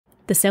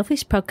The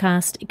Selfish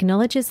Podcast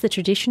acknowledges the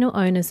traditional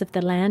owners of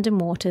the land and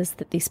waters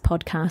that this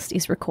podcast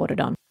is recorded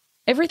on.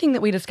 Everything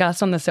that we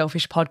discuss on The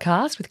Selfish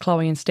Podcast with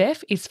Chloe and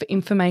Steph is for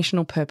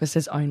informational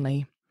purposes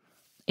only.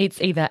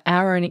 It's either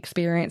our own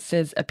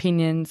experiences,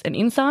 opinions and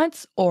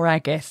insights or our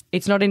guests.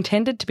 It's not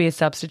intended to be a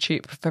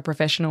substitute for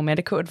professional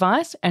medical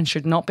advice and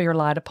should not be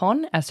relied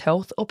upon as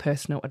health or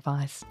personal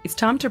advice. It's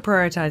time to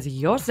prioritise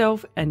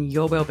yourself and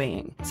your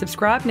well-being.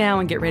 Subscribe now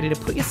and get ready to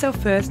put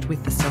yourself first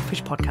with The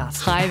Selfish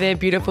Podcast. Hi there,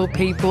 beautiful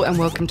people, and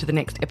welcome to the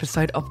next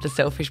episode of The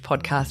Selfish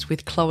Podcast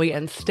with Chloe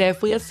and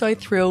Steph. We are so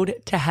thrilled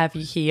to have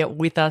you here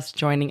with us,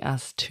 joining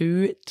us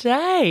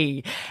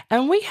today.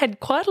 And we had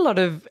quite a lot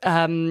of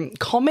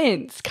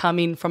comments come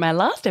in from our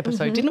last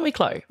episode, didn't we,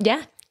 Chloe?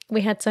 Yeah,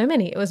 we had so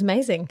many. It was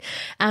amazing.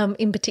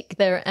 In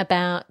particular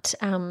about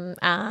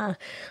our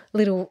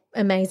little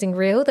amazing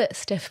reel that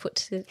Steph put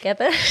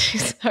together.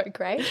 She's so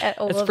great at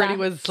all of that. Freddie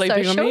was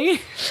sleeping on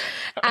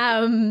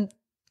me.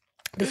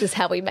 This is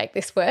how we make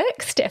this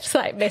work. Steph's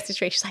like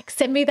messaged me. She's like,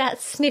 send me that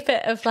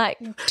snippet of like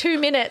 2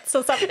 minutes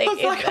or something. I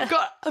was like,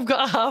 I've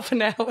got half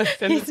an hour.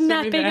 He's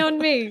napping on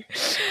me.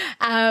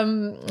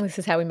 This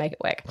is how we make it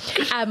work.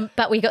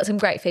 But we got some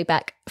great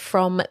feedback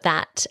from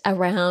that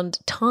around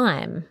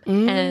time.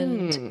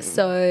 And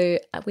so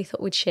we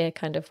thought we'd share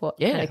kind of what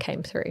kind of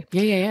came through.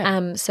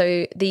 Yeah.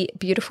 So the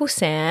beautiful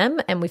Sam,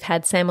 and we've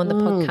had Sam on the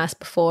podcast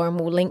before and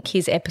we'll link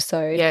his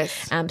episode.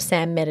 Yes.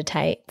 Sam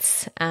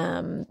meditates.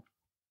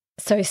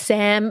 So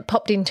Sam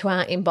popped into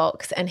our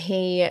inbox and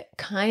he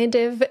kind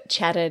of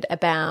chatted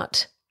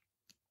about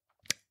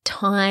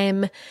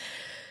time,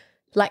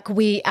 like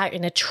we are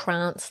in a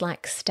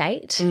trance-like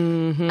state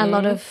a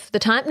lot of the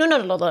time. No, not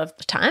a lot of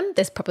the time.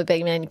 There's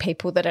probably many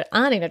people that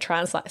aren't in a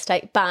trance-like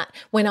state. But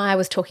when I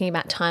was talking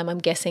about time, I'm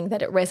guessing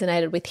that it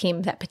resonated with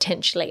him that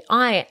potentially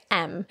I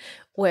am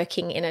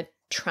working in a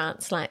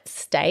trance-like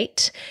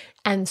state.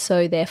 And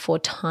so therefore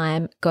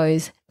time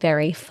goes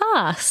very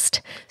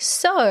fast.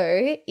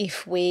 So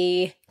if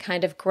we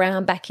kind of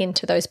ground back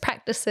into those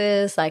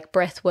practices like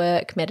breath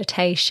work,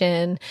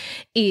 meditation,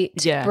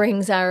 it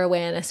brings our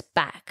awareness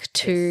back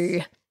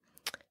to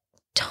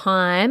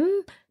time,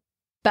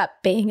 but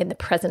being in the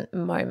present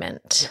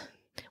moment,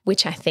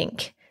 which I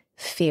think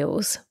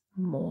feels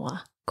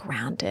more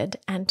grounded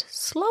and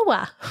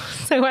slower.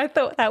 So I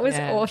thought that was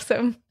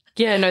awesome.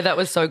 Yeah, no, that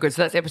was so good.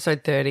 So that's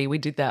episode 30. We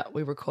did that.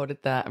 We recorded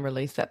that and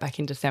released that back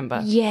in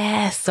December.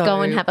 Yes, so,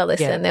 go and have a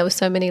listen. Yeah. There were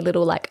so many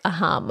little like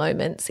aha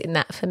moments in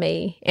that for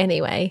me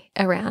anyway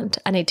around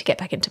I need to get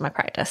back into my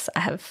practice. I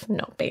have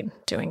not been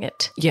doing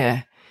it.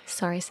 Yeah.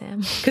 Sorry,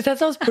 Sam. Because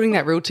as I was putting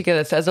that reel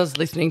together, so as I was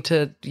listening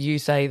to you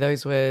say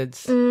those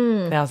words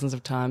thousands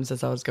of times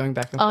as I was going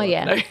back and forth. Oh,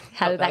 yeah. No,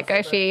 how did that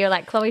go for you? You're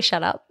like, Chloe,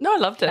 shut up. No, I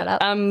loved it. Shut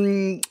up.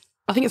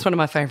 I think it's one of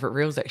my favourite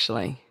reels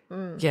actually.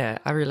 Yeah,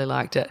 I really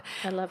liked it.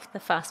 I love the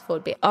fast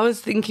forward bit. I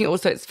was thinking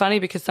also it's funny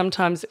because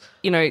sometimes,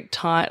 you know,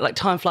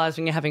 time flies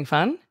when you're having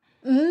fun.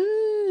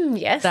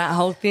 Yes. That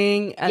whole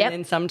thing. And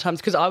then sometimes,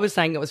 because I was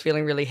saying it was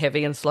feeling really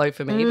heavy and slow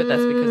for me, but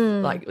that's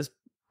because like it was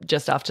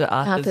just after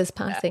Arthur's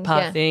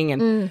passing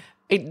and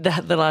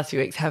the last few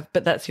weeks have,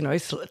 but that's, you know,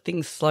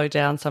 things slow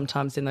down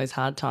sometimes in those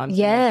hard times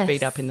and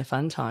speed up in the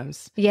fun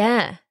times.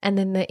 Yeah. And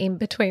then the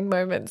in-between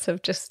moments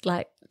of just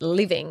like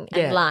living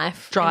and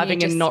life.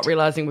 Driving and not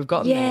realising we've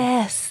gotten there.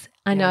 Yes.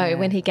 I know.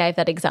 When he gave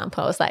that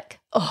example, I was like,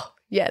 oh,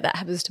 yeah, that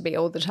happens to me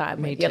all the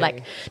time. Me too. You're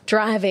like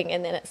driving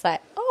and then it's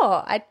like,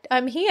 oh,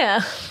 I'm here.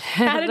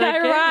 How did I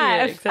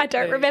arrive? Exactly. I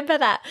don't remember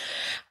that.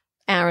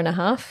 Hour and a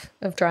half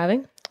of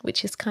driving,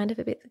 which is kind of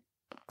a bit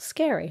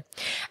scary.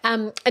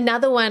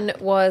 Another one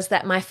was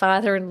that my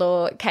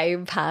father-in-law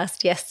came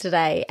past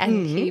yesterday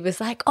and he was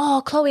like,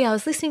 oh, Chloe, I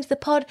was listening to the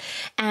pod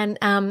and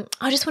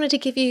I just wanted to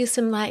give you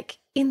some like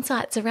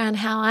insights around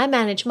how I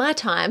manage my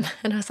time.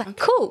 And I was like,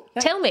 cool,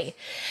 tell me.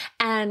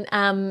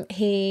 And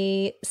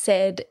he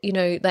said, you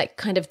know, like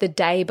kind of the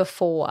day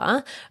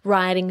before,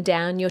 writing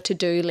down your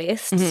to-do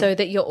list so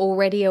that you're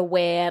already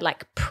aware,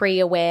 like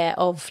pre-aware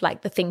of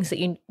like the things that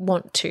you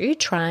want to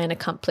try and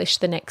accomplish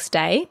the next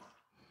day.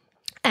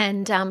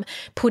 And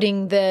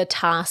putting the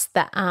tasks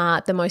that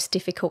are the most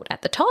difficult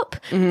at the top.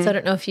 So I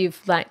don't know if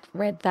you've like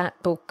read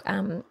that book,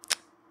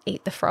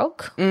 Eat the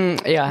Frog.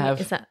 Yeah, I have.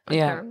 Is that? I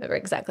can't remember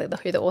exactly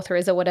who the author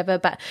is or whatever,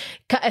 but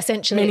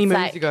essentially many it's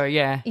moons like, ago,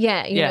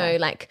 you know,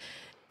 like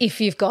if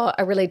you've got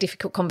a really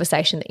difficult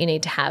conversation that you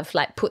need to have,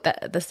 like put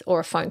that or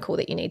a phone call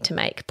that you need to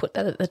make, put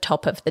that at the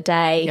top of the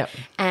day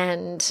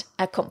and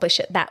accomplish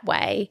it that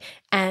way.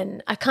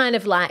 And I kind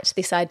of liked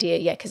this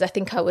idea, because I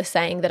think I was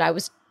saying that I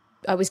was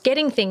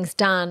getting things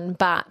done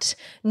but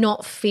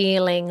not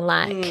feeling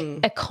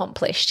like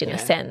accomplished in a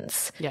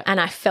sense. Yeah.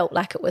 And I felt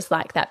like it was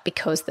like that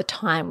because the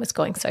time was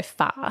going so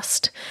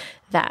fast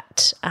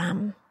that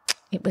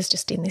it was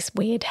just in this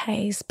weird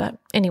haze. But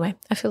anyway,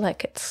 I feel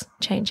like it's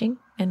changing.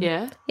 And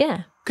yeah.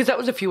 Because that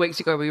was a few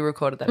weeks ago we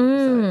recorded that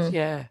episode.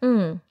 Yeah.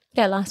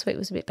 Yeah, last week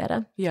was a bit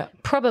better. Yeah.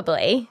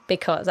 Probably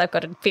because I've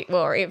got a bit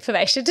more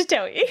information to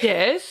tell you.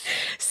 Yes.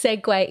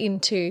 Segue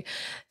into,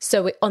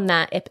 so in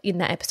that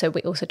episode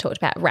we also talked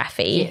about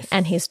Raphy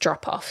and his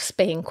drop-offs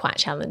being quite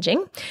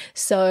challenging.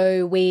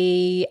 So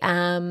we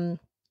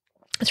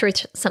threw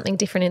something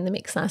different in the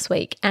mix last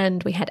week,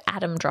 and we had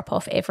Adam drop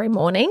off every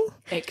morning.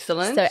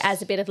 Excellent. So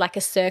as a bit of like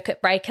a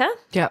circuit breaker.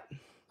 Yep.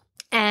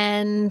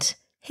 And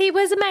he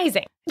was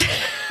amazing.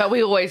 But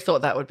we always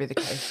thought that would be the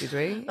case, did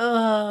we?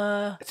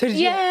 So did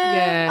you?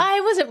 Yeah.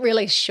 I wasn't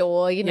really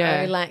sure,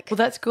 like. Well,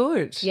 that's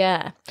good.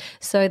 Yeah.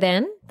 So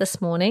then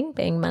this morning,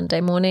 being Monday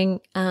morning,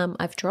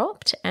 I've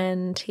dropped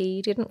and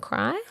he didn't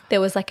cry.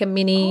 There was like a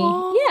mini,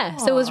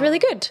 so it was really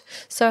good.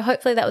 So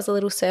hopefully that was a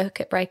little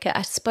circuit breaker.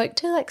 I spoke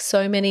to like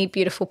so many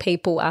beautiful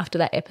people after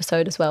that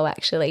episode as well,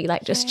 actually,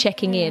 like just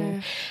checking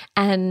in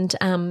and,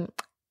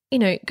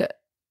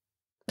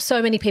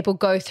 so many people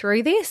go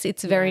through this.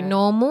 It's very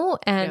normal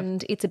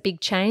and it's a big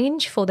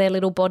change for their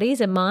little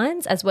bodies and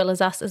minds as well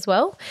as us as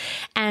well.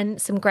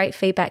 And some great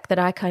feedback that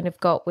I kind of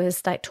got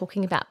was like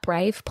talking about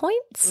brave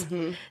points.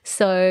 Mm-hmm.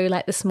 So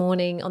like this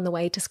morning on the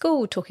way to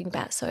school talking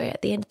about, so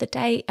at the end of the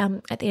day,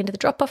 at the end of the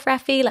drop-off,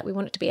 Raphy, like we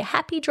want it to be a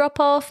happy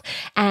drop-off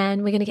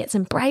and we're going to get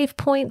some brave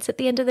points at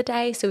the end of the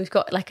day. So we've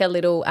got like a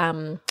little,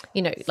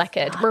 like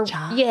a star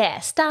chart. Yeah,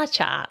 star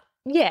chart.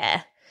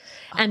 Yeah.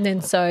 And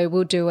then so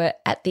we'll do it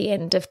at the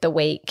end of the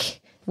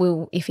week.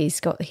 If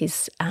he's got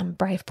his 5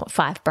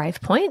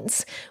 brave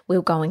points,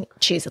 we'll go and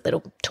choose a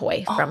little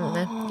toy from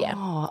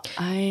Oh,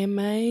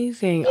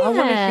 amazing. Yeah. I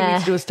wonder if you need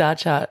to do a star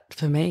chart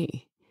for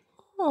me.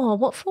 Oh,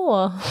 what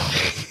for?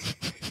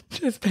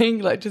 Just being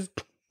like just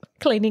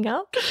cleaning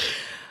up?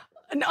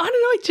 I don't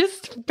know,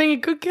 just being a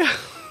good girl.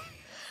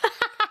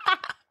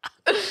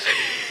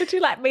 Would you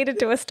like me to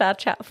do a star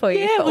chart for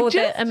you for all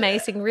the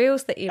amazing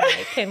reels that you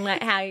make and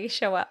like how you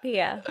show up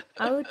here?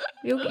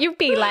 You'll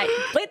be like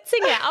blitzing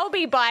it. I'll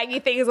be buying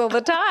you things all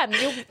the time.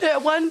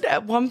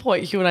 At one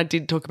point, you and I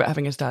did talk about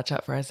having a star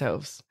chart for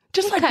ourselves,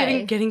 just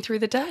like getting through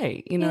the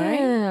day,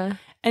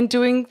 and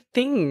doing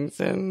things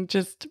and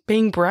just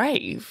being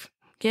brave.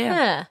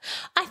 Yeah.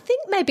 I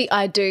think maybe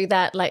I do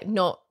that, like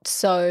not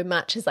so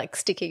much as like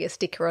sticking a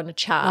sticker on a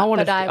chart. I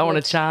want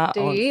a chart.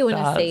 Do you want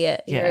to see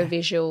it? You're a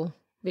visual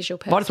person.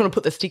 Well, I just want to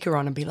put the sticker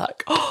on and be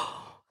like,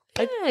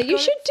 you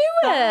should do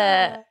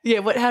it.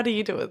 Yeah, how do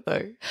you do it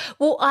though?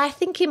 Well, I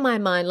think in my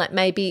mind, like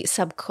maybe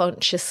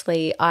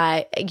subconsciously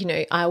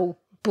I'll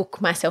book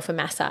myself a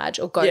massage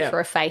or go for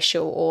a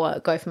facial or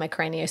go for my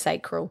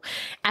craniosacral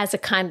as a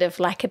kind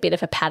of like a bit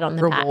of a pat on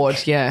the back.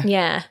 Reward, yeah.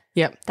 Yeah.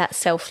 Yep. That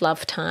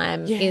self-love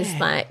time is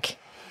like,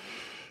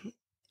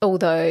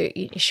 although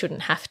it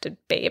shouldn't have to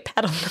be a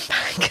pat on the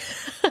back.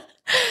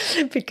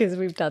 Because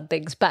we've done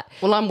things, but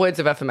I'm words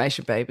of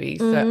affirmation, baby.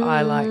 So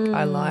I like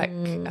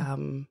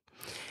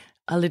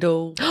a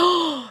little. Do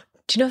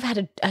you know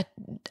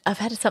I've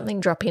had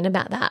something drop in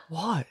about that?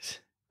 What?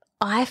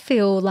 I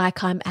feel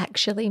like I'm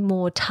actually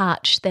more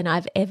touched than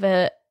I've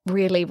ever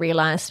really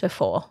realised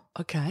before.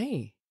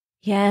 Okay.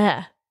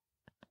 Yeah.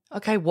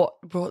 Okay.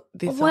 What brought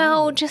this?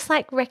 Well, on? just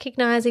like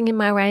recognising in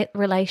my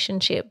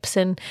relationships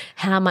and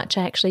how much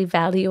I actually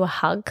value a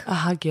hug. A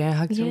hug, yeah.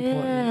 Hugs are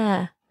important.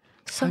 Yeah.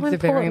 So Hugs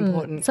important. Are very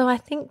important. So I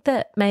think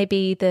that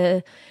maybe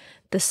the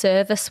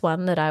service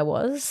one that I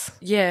was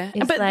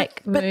is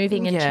but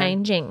moving and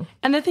changing.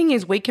 And the thing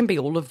is we can be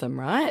all of them,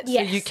 right?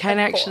 Yes, so you can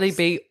actually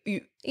be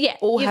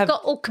you've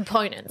got all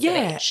components of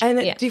each. And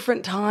at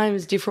different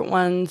times different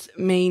ones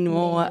mean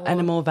more and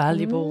are more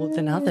valuable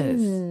than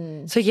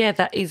others. So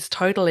that is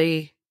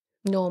totally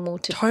normal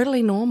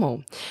totally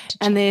normal.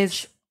 And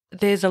there's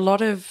a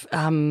lot of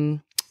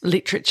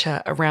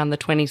literature around the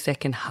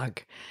 20-second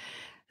hug.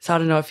 So I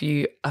don't know if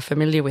you are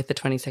familiar with the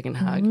 20-second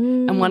hug.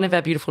 And one of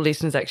our beautiful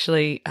listeners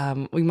actually,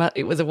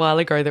 it was a while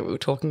ago that we were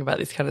talking about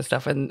this kind of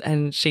stuff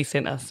and she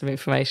sent us some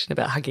information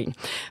about hugging.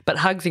 But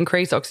hugs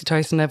increase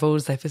oxytocin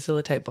levels, they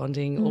facilitate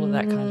bonding, all of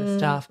that kind of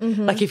stuff.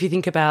 Mm-hmm. Like if you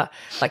think about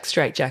like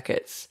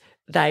straitjackets,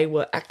 they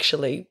were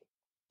actually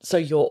so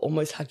you're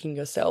almost hugging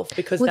yourself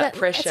because that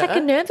pressure. It's like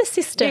a nervous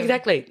system. Yeah,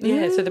 exactly.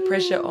 Yeah, so the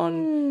pressure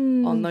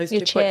on those 2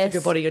 points of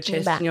your body, your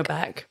chest and your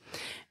back.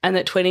 And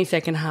that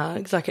 20-second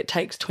hugs, like it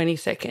takes 20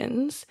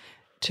 seconds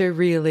to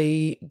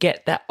really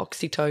get that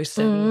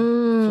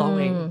oxytocin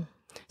flowing.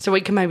 So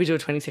we can maybe do a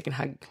 20-second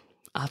hug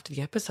after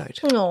the episode.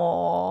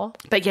 Aww.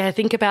 But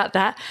think about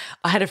that.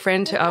 I had a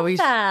friend who always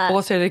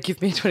forced her to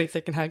give me a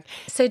 20-second hug.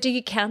 So do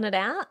you count it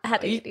out? How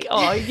do you do?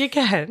 Oh, you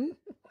can.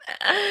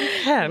 You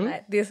can.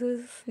 Like this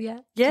is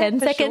 10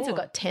 seconds. Sure. We've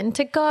got 10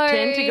 to go.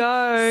 10 to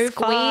go.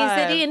 Squeeze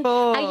 5, it in. 4,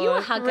 Are you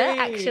a hugger 3.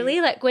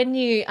 actually? Like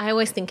I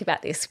always think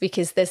about this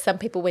because there's some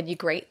people when you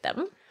greet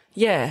them.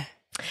 Yeah.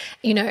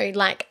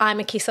 Like I'm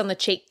a kiss on the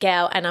cheek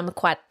gal and I'm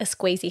quite a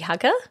squeezy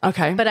hugger.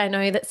 Okay. But I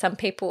know that some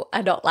people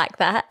are not like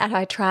that and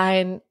I try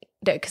and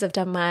because I've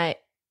done my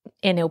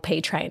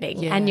NLP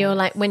training, and you're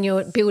like, when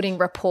you're building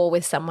rapport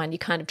with someone, you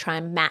kind of try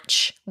and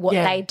match what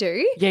they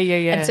do.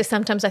 Yeah. And so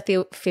sometimes I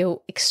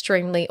feel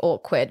extremely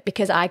awkward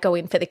because I go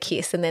in for the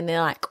kiss and then they're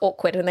like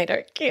awkward and they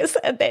don't kiss,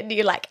 and then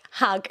you like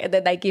hug and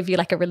then they give you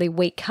like a really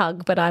weak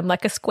hug, but I'm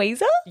like a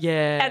squeezer.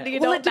 Yeah. And you're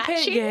not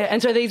matching. Yeah.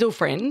 And so are these all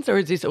friends, or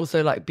is this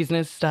also like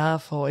business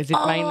stuff, or is it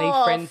mainly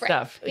friend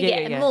stuff?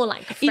 Yeah, more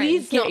like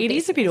friends. It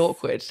is a bit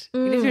awkward. It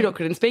is a bit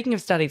awkward. And speaking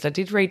of studies, I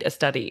did read a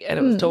study and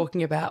it was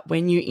talking about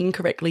when you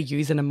incorrectly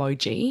use an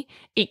emoji,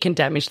 it can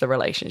damage the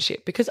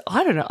relationship, because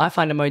I don't know, I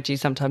find emojis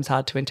sometimes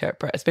hard to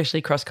interpret,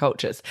 especially cross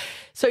cultures.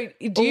 So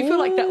do you feel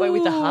like that way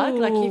with the hug?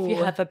 Like if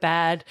you have a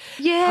bad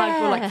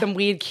hug or like some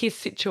weird kiss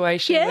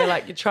situation where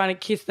like you're trying to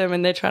kiss them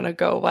and they're trying to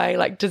go away,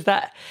 like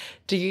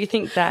do you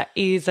think that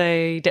is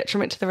a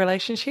detriment to the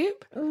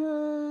relationship?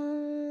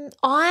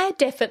 I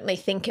definitely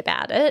think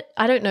about it.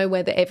 I don't know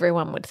whether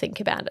everyone would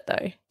think about it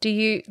though. Do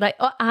you, like,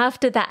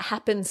 after that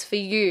happens for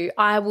you,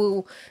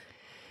 I'll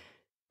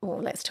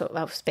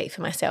speak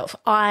for myself.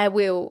 I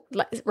will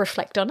like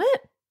reflect on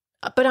it,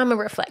 but I'm a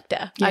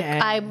reflector. Yeah.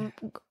 I'm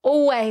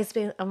always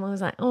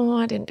like, oh,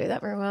 I didn't do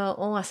that very well.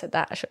 Oh, I said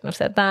that. I shouldn't have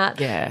said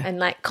that. Yeah. And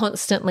like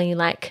constantly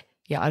like,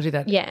 yeah, I do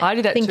that. Yeah, I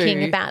do that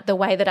thinking too. about the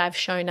way that I've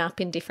shown up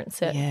in different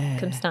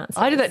circumstances.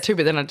 I do that too,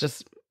 but then I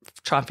just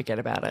try and forget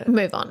about it.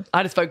 Move on.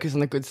 I just focus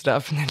on the good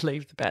stuff and then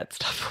leave the bad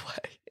stuff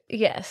away.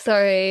 Yeah,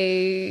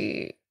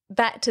 so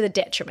back to the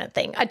detriment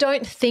thing. I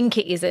don't think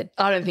it is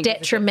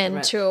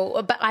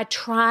detrimental, but I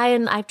try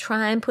and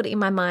put it in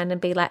my mind and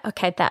be like,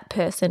 okay, that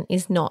person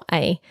is not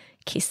a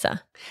kisser.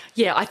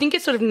 Yeah, I think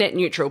it's sort of net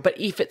neutral, but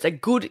if it's a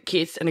good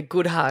kiss and a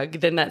good hug,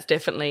 then that's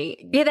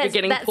definitely you're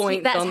getting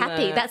points. That's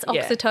happy. That's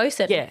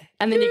oxytocin. Yeah,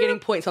 and then you're getting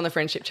points on the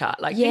friendship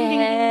chart. Like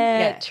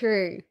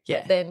true. Yeah.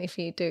 But then if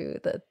you do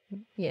well,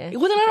 then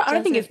I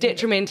don't think it's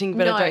detrimenting,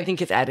 but I don't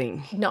think it's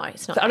adding. No,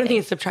 it's not. So I don't think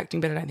it's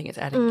subtracting, but I don't think it's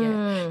adding.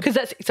 Yeah,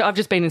 because so I've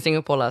just been in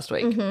Singapore last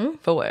week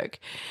for work.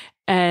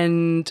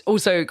 And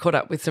also caught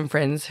up with some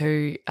friends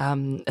who are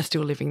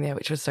still living there,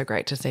 which was so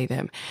great to see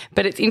them.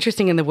 But it's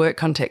interesting in the work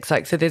context.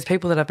 Like, so there's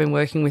people that I've been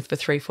working with for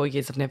 3-4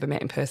 years I've never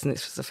met in person.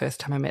 This was the first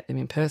time I met them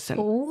in person.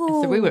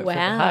 Ooh, so we went for the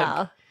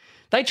hug.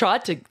 They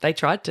tried to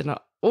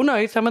not. Oh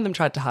no, some of them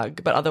tried to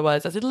hug, but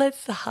otherwise I said,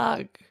 let's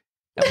hug.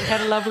 And we had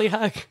a lovely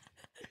hug.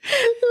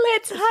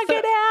 Let's hug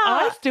it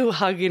out. I still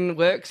hug in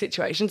work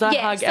situations. I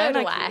hug and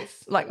I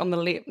kiss, like on the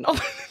lip.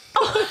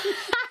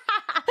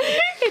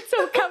 It's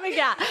all coming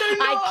out.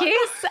 I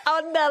kiss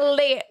on the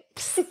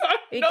lips.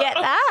 You get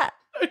that?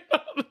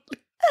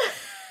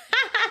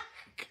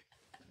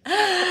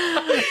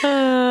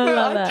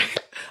 Love that.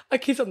 I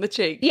kiss on the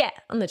cheek. Yeah,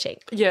 on the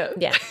cheek. Yeah.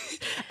 Yeah.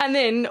 And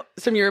then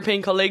some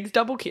European colleagues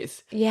double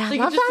kiss. Yeah,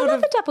 so I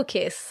love a double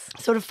kiss.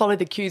 Sort of follow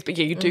the cues, but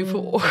yeah, you do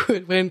feel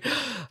awkward when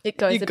it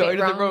goes a bit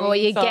wrong, or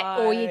you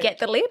get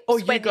the lips. Or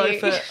you go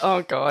for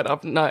oh God,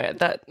 I've not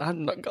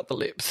got the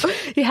lips.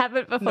 You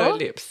haven't before? No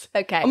lips.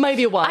 Okay. Or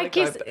maybe a while ago. I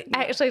kissed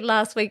actually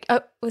last week.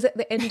 Was it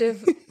the end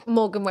of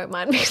Morgan won't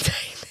mind me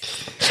saying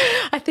this.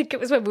 I think it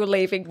was when we were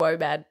leaving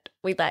WOMAD.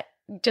 We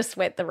just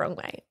went the wrong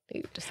way.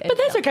 But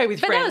that's okay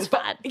with friends. That was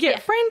fine. Yeah,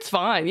 friends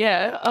fine.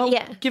 Yeah. I'll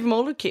give them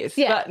all a kiss,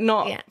 but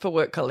not for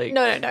work colleagues.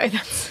 No.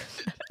 That's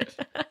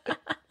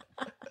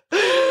but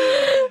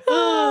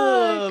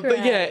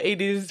yeah,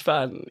 it is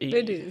fun.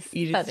 It is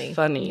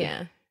funny.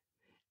 Yeah.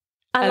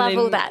 I love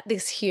all that,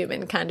 this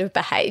human kind of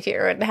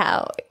behaviour and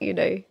how,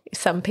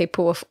 some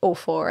people are all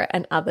for it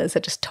and others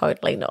are just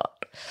totally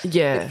not.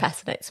 Yeah. It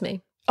fascinates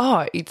me.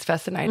 Oh, it's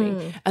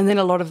fascinating. And then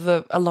a lot of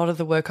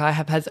the work I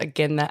have has,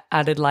 again, that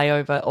added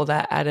layover or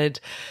that added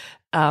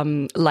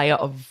layer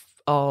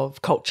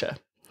of culture.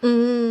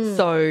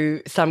 So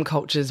some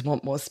cultures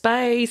want more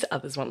space,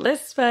 others want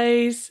less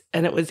space,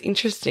 and it was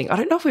interesting. I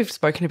don't know if we've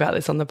spoken about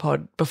this on the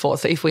pod before,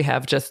 so if we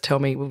have, just tell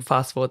me, we'll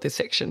fast forward this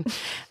section.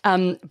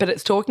 But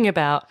it's talking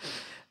about,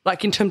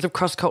 like, in terms of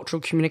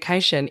cross-cultural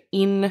communication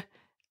in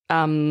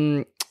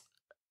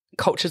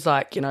cultures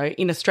like,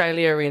 in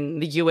Australia, in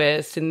the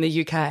US, in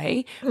the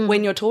UK,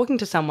 when you're talking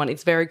to someone,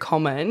 it's very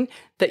common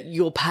that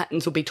your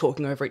patterns will be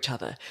talking over each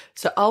other.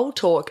 So I'll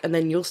talk and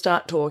then you'll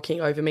start talking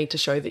over me to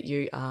show that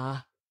you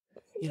are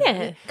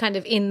kind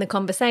of in the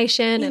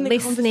conversation and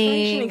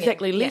listening.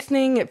 Exactly,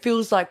 listening. It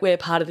feels like we're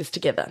part of this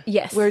together.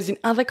 Yes. Whereas in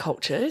other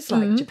cultures,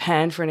 like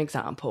Japan, for an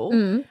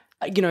example,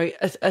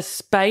 a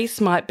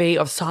space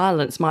of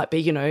silence might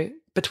be,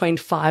 between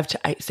 5 to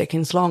 8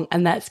 seconds long,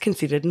 and that's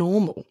considered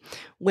normal.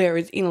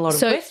 Whereas in a lot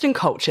of Western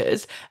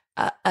cultures,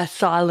 a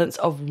silence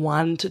of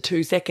 1 to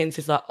 2 seconds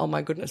is like, oh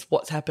my goodness,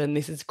 what's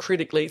happened?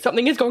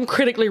 Something has gone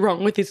critically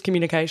wrong with this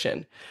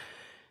communication.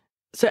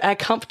 So our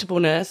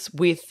comfortableness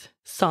with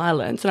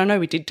silence, and I know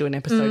we did do an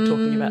episode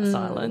talking about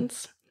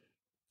silence.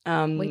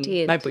 We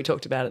did. Maybe we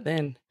talked about it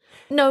then.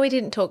 No, we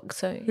didn't talk.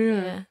 So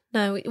yeah.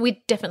 No,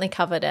 we definitely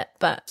covered it.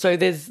 But so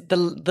there's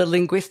the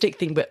linguistic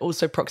thing, but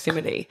also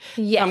proximity.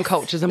 Yes, some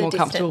cultures are more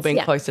comfortable being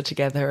closer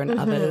together, and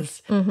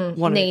others want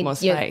more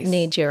space. You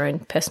need your own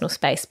personal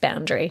space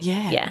boundary.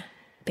 Yeah,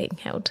 being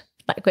held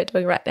like we're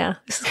doing right now.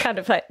 This is kind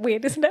of like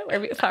weird, isn't it? We're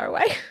a bit far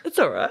away. It's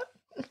all right.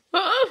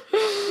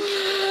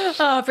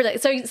 Oh,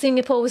 brilliant. So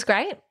Singapore was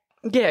great?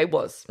 Yeah, it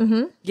was.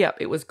 Mm-hmm. Yep,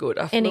 it was good.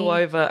 I flew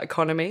over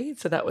economy,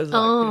 so that was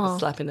like a bit of a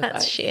slap in the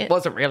face. Shit. It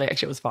wasn't really,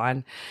 actually, it was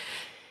fine.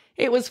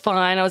 It was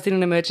fine. I was in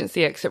an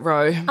emergency exit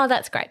row. Oh,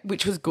 that's great.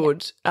 Which was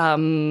good.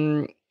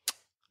 Yep.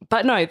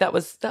 But no, that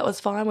was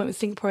fine. Went with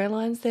Singapore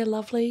Airlines. They're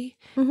lovely.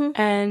 Mm-hmm.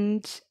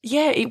 And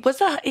yeah, it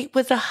was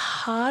a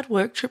hard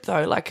work trip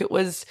though. Like it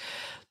was,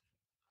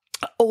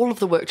 all of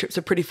the work trips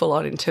are pretty full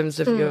on in terms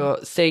of you're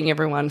seeing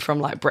everyone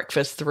from like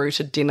breakfast through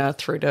to dinner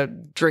through to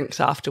drinks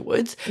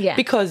afterwards. Yeah.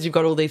 Because you've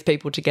got all these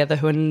people together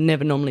who are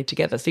never normally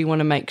together. So you want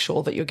to make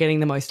sure that you're getting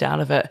the most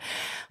out of it.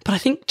 But I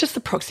think just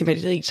the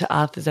proximity to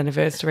Arthur's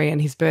anniversary and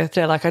his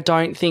birthday, like I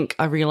don't think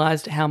I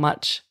realised how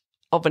much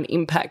of an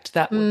impact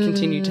that would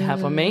continue to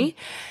have on me.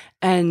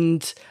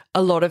 And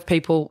a lot of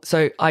people,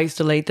 so I used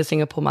to lead the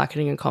Singapore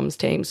marketing and comms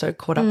team, so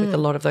caught up with a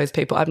lot of those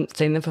people. I haven't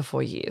seen them for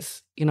 4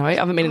 years, you know. I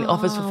haven't been in the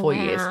office for 4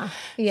 years.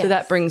 Yes. So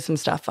that brings some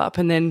stuff up.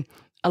 And then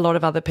a lot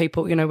of other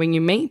people, you know, when you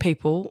meet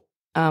people,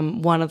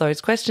 one of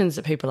those questions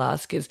that people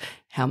ask is,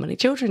 how many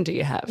children do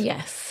you have?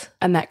 Yes.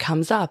 And that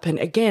comes up. And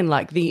again,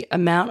 like the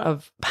amount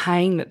of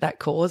pain that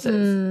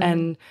causes.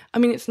 And I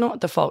mean, it's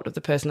not the fault of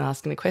the person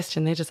asking the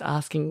question. They're just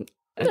asking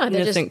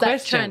they're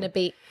just trying to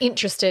be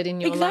interested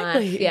in your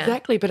life. Yeah.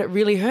 Exactly. But it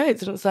really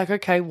hurts. And it's like,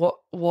 okay, what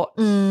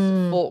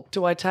fork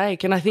do I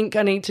take? And I think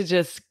I need to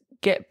just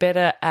get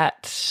better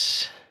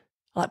at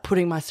like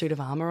putting my suit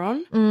of armour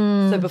on.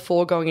 So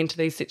before going into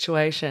these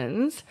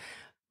situations,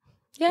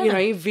 you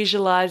know,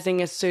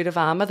 visualising a suit of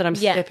armour that I'm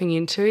stepping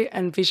into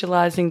and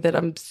visualising that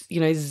I'm, you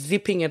know,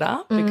 zipping it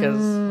up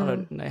because I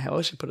don't know how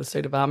else you put a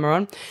suit of armour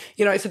on.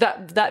 You know, so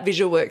that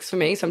visual works for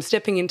me. So I'm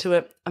stepping into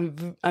it,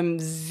 I'm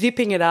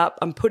zipping it up,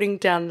 I'm putting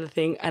down the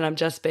thing and I'm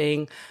just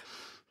being,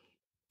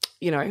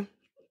 you know,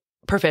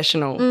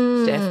 professional,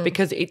 Steph,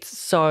 because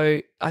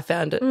I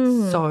found it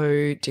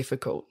so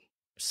difficult.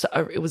 So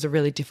it was a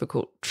really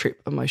difficult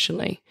trip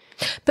emotionally.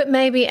 But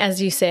maybe, as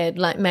you said,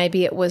 like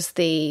maybe it was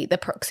the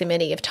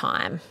proximity of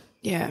time.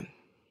 Yeah.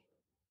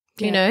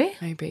 You know?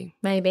 Maybe.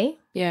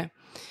 Yeah.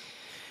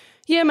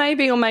 Yeah,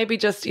 maybe, or maybe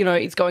just, you know,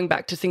 it's going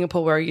back to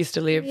Singapore where I used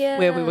to live,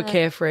 where we were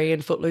carefree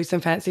and footloose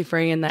and fancy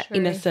free and that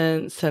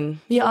innocence and,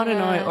 I don't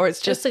know, or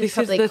it's just this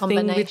is the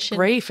thing with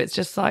grief. It's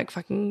just like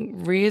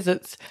fucking rears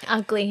its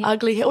ugly.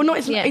 Well, no,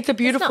 it's a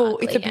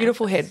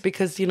beautiful head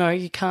because, you know,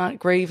 you can't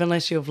grieve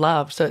unless you've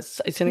loved. So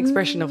it's an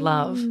expression of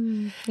love.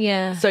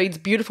 Yeah. So it's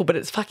beautiful, but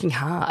it's fucking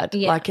hard.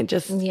 Yeah. Like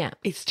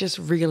it's just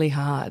really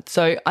hard.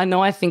 So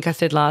I think I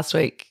said last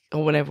week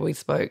or whenever we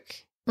spoke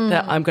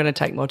that I'm going to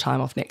take more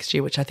time off next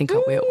year, which I think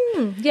I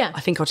will. Yeah.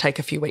 I think I'll take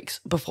a few weeks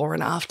before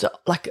and after,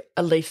 like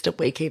at least a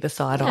week either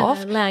side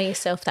off. Allow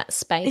yourself that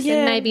space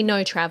and maybe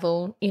no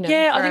travel, you know.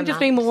 Yeah, I think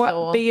just be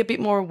a bit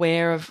more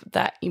aware of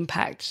that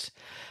impact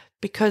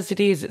because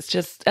it's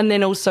just, and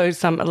then also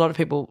a lot of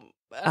people,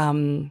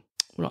 not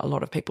a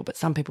lot of people, but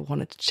some people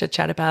wanted to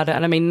chat about it.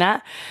 And I mean,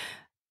 that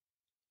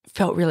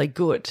felt really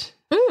good.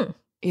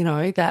 You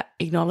know, that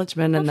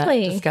acknowledgement and that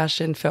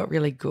discussion felt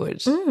really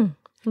good.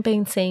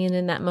 Being seen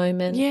in that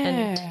moment.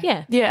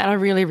 And I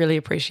really, really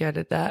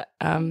appreciated that.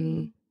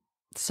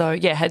 So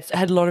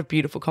had a lot of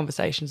beautiful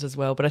conversations as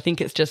well. But I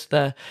think it's just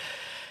the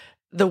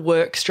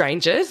work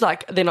strangers.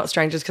 Like they're not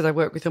strangers because I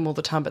work with them all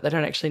the time, but they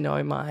don't actually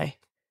know my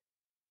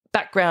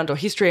background or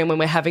history. And when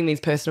we're having these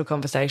personal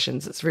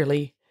conversations, it's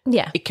really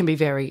it can be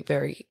very,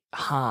 very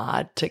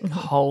hard to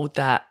hold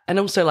that. And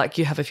also like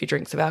you have a few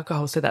drinks of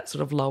alcohol, so that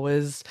sort of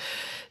lowers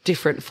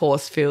different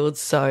force fields.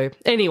 So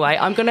anyway,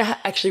 I'm going to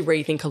actually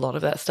rethink a lot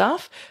of that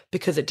stuff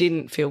because it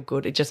didn't feel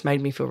good. It just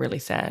made me feel really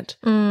sad.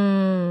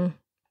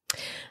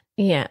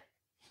 Yeah.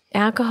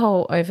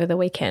 Alcohol over the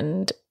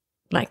weekend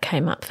like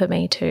came up for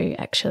me too,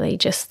 actually,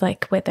 just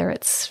like whether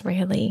it's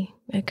really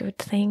a good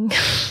thing.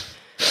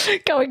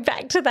 Going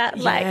back to that,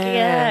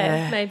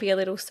 maybe a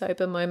little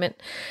sober moment.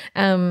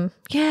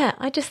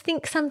 I just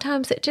think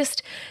sometimes it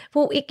just,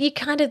 you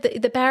kind of,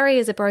 the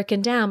barriers are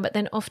broken down, but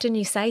then often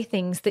you say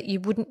things that you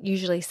wouldn't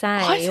usually say.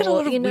 I said a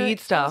lot of weird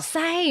stuff.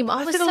 Same.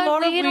 I was so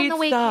weird on the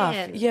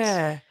weekend.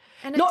 Yeah.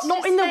 And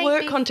not in the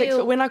work context,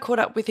 but when I caught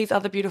up with these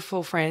other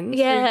beautiful friends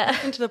who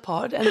listened to the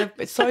pod, and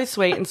it's so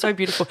sweet and so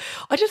beautiful.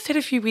 I just said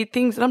a few weird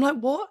things, and I'm like,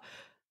 what?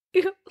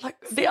 Like,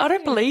 I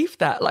don't believe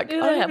that. Like, I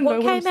don't even know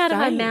what came out of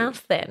my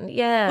mouth then?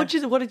 Yeah. What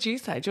did you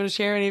say? Do you want to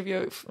share any of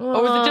your?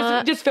 Or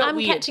was it just felt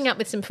weird? I'm catching up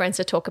with some friends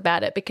to talk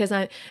about it because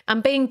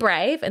I'm being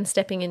brave and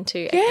stepping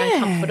into an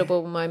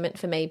uncomfortable moment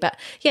for me. But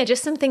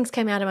just some things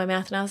came out of my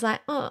mouth, and I was like,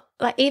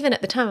 like even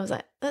at the time, I was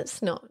like,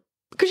 that's not.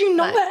 Because you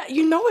know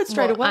it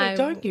straight away,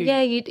 don't you?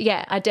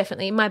 Yeah, I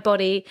definitely, my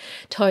body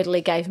totally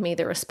gave me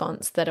the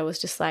response that I was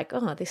just like,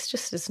 this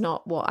just is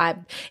not what I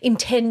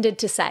intended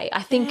to say.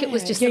 I think it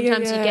was just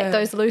sometimes you get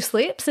those loose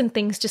lips and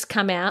things just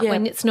come out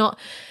when it's not,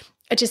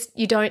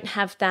 you don't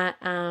have that,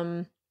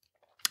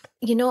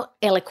 you're not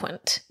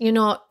eloquent. You're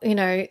not,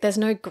 there's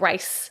no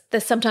grace.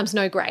 There's sometimes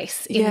no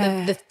grace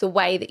in the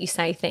way that you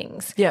say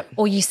things. Yep.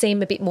 Or you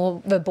seem a bit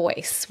more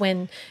verbose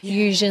when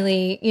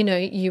usually,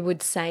 you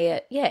would say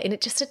it, in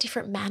just a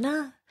different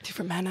manner.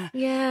 different manner.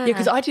 Yeah. Yeah,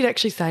 because I did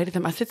actually say to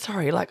them, I said,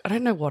 sorry, like, I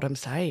don't know what I'm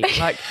saying.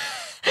 Like,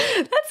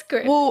 that's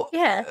good. well,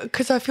 yeah.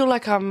 Because I feel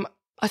like I'm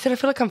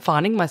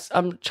finding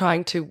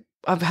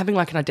I'm having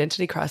like an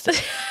identity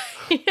crisis.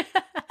 Yeah.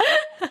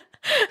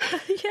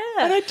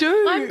 And I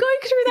do. I'm going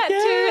through that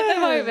too at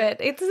the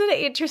moment. Isn't it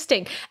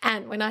interesting?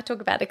 And when I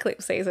talk about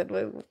eclipse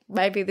season,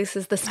 maybe this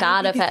is the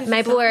start of it.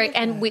 Maybe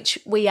which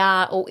we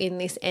are all in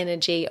this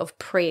energy of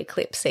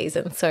pre-eclipse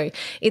season. So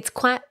it's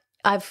quite.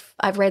 I've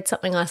read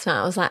something last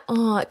night. I was like,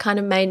 oh, it kind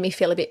of made me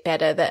feel a bit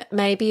better that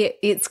maybe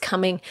it's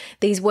coming.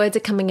 These words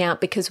are coming out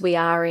because we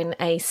are in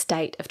a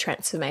state of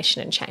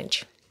transformation and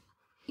change.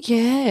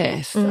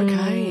 Yes.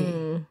 Okay.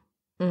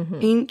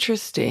 Mm-hmm.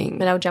 Interesting.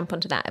 But I'll jump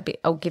onto that a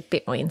bit. I'll give a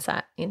bit more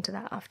insight into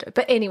that after.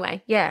 But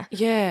anyway, yeah.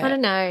 Yeah. I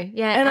don't know.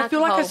 Yeah. And alcohol, I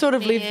feel like I sort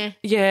of live.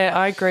 Yeah,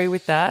 I agree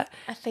with that.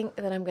 I think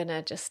that I'm going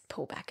to just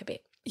pull back a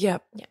bit. Yeah.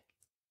 Yeah.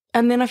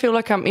 And then I feel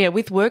like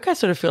with work, I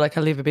sort of feel like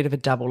I live a bit of a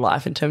double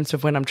life in terms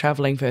of when I'm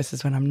traveling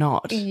versus when I'm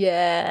not.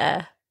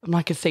 Yeah. I'm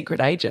like a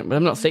secret agent, but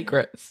I'm not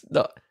secret.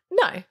 No.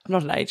 I'm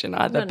not an agent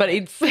either, but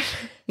it's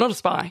not a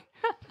spy.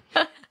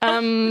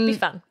 It'd be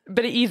fun.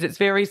 But it is. It's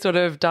very sort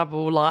of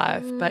double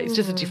life, but it's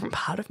just a different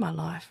part of my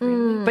life,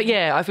 really. But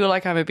yeah, I feel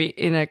like I'm a bit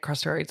in a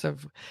crossroads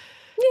of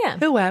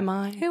who am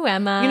I? Who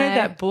am I? You know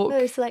that book?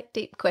 Those like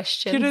deep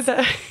questions. You know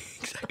that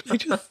exactly.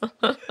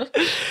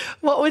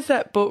 What was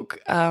that book?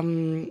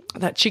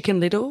 That Chicken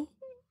Little.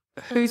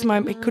 Who's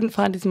my? He couldn't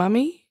find his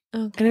mummy.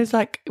 Okay. And it was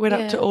like went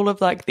up to all of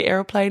like the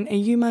aeroplane. Are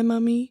you my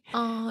mummy?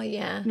 Oh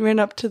yeah. And ran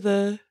up to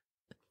the.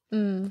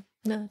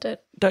 No,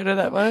 don't know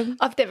that one.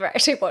 I've never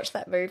actually watched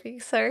that movie,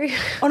 so.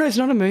 Oh no, it's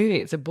not a movie;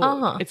 it's a book.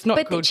 Oh, it's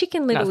not called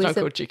Chicken Little. No, it's not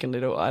called Chicken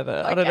Little either.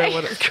 Okay. I don't know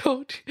what it's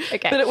called.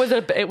 Okay, but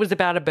it was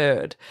about a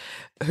bird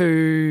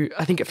who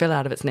I think it fell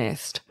out of its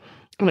nest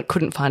and it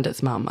couldn't find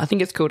its mum. I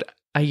think it's called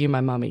 "Are You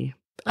My Mummy?"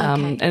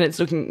 And it's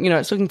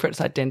looking for its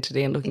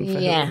identity and looking for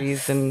who it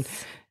is, and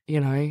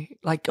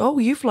like, oh,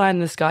 you fly in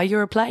the sky,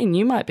 you're a plane,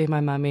 you might be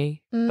my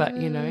mummy, but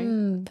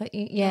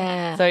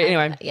yeah. So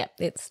anyway,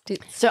 it's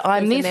so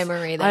I'm this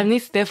memory there. I'm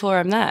this, therefore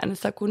I'm that, and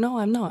it's like, well, no,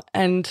 I'm not,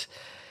 and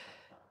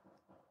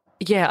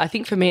yeah, I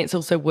think for me it's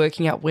also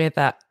working out where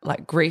that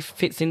like grief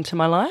fits into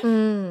my life,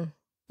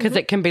 because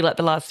it can be like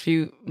the last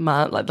few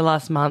months, like the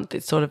last month,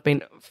 it's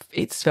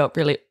felt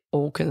really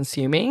all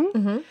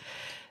consuming.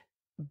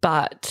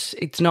 But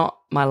it's not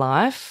my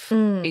life.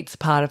 It's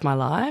part of my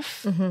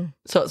life.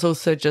 So it's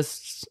also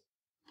just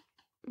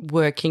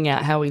working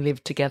out how we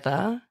live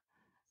together.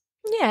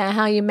 Yeah,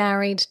 how you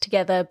married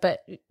together,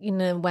 but in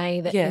a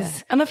way that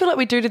is. And I feel like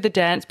we do the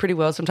dance pretty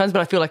well sometimes,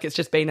 but I feel like it's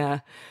just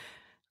been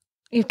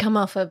you've come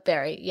off a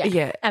very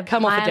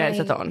come off a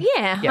dance-a-thon.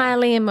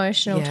 Highly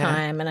emotional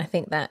time, and I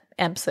think that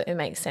absolutely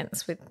makes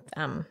sense with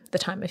the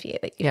time of year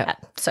that you're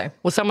at. So,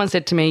 well, someone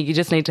said to me, "You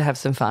just need to have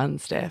some fun,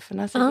 Steph,"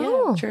 and I said,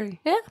 "Yeah, true,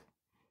 yeah."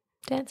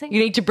 Dancing. You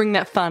need to bring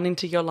that fun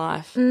into your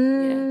life.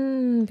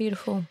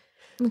 Beautiful.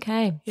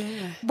 Okay.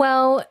 Yeah.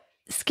 Well,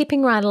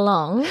 skipping right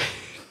along,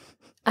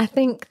 I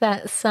think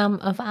that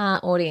some of our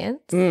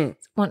audience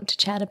want to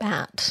chat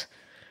about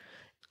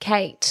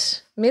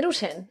Kate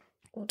Middleton.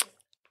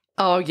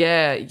 Oh,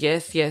 yeah.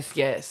 Yes.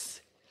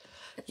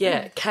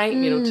 Yeah, Kate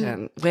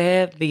Middleton.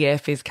 Where the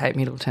F is Kate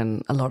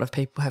Middleton, a lot of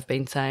people have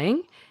been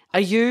saying. Are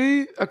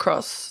you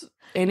across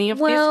any of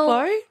this,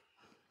 Chloe?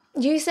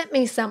 You sent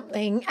me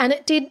something and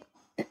it did...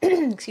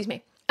 excuse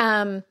me.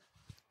 My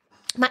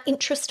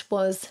interest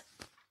was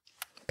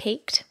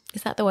piqued.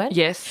 Is that the word?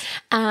 Yes.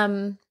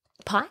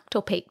 Piked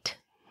or peaked?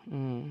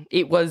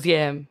 It was,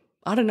 I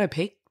don't know,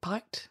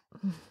 piked?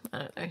 I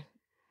don't know.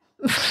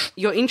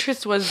 Your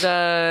interest was,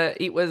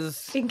 it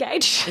was...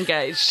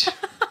 Engaged.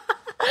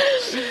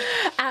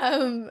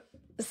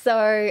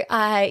 So,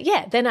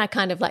 then I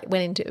kind of like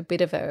went into a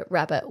bit of a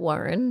rabbit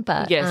warren,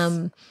 but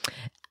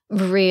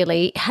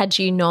really, had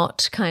you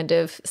not kind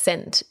of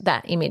sent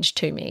that image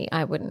to me,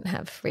 I wouldn't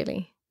have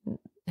really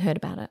heard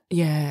about it.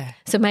 Yeah.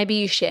 So maybe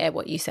you share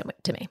what you sent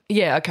to me.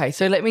 Yeah, okay.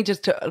 So let me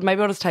maybe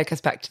I'll just take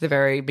us back to the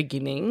very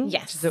beginning.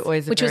 Yes.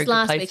 Which was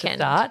last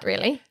weekend,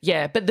 really.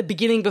 Yeah, but the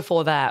beginning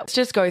before that, let's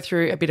just go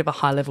through a bit of a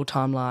high-level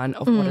timeline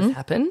of what has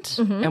happened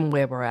and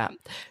where we're at.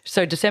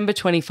 So December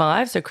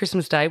 25, so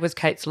Christmas Day, was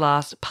Kate's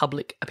last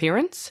public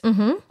appearance.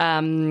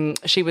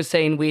 She was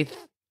seen with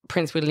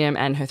Prince William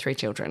and her 3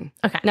 children.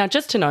 Okay. Now,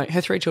 just to note,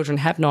 her 3 children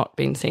have not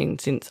been seen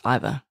since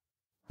either.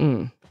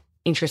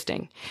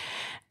 Interesting.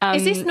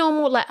 Is this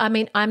normal? Like, I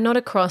mean, I'm not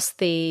across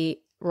the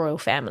royal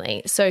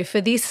family. So for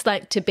this,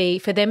 like,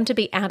 for them to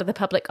be out of the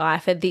public eye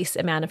for this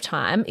amount of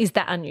time, is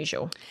that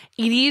unusual?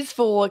 It is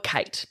for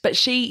Kate, but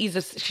she's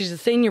a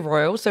senior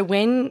royal. So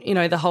when,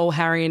 the whole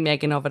Harry and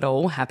Meghan of it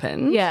all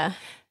happened,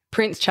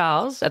 Prince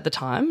Charles at the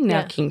time,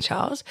 now King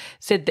Charles,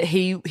 said that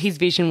his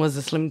vision was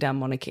a slimmed down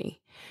monarchy.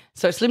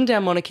 So slimmed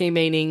down monarchy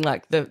meaning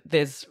like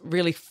there's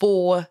really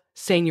 4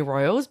 senior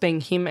royals, being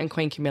him and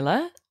Queen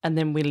Camilla, and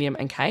then William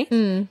and Kate.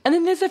 And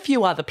then there's a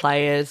few other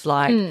players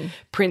like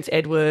Prince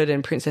Edward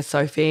and Princess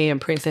Sophie,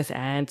 and Princess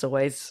Anne's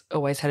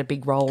always had a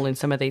big role in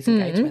some of these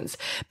engagements.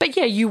 But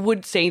yeah, you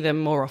would see them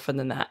more often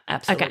than that,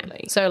 absolutely.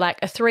 Okay. So like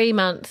a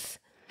 3-month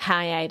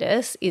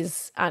hiatus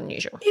is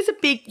unusual.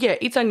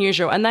 It's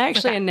unusual. And they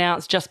actually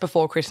announced just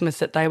before Christmas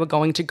that they were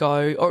going to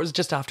go, or it was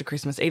just after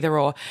Christmas, either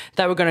or,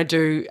 they were going to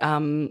do,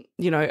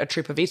 a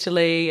trip of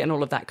Italy and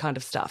all of that kind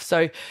of stuff.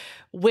 So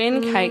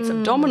when Kate's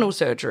abdominal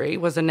surgery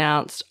was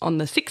announced on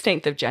the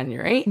 16th of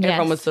January,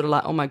 everyone was sort of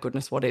like, oh my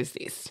goodness, what is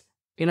this?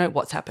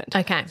 What's happened?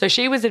 Okay. So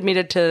she was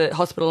admitted to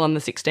hospital on the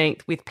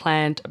 16th with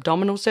planned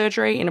abdominal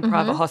surgery in a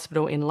private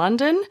hospital in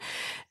London.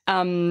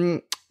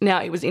 Now,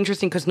 it was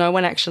interesting because no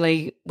one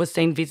actually was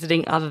seen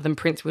visiting other than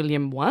Prince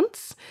William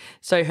once.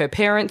 So her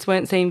parents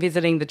weren't seen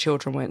visiting, the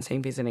children weren't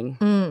seen visiting.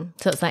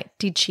 So it's like,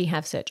 did she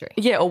have surgery?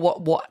 Yeah, or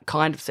what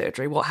kind of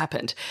surgery, what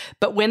happened.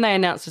 But when they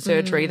announced the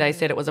surgery, they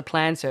said it was a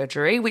planned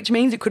surgery, which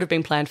means it could have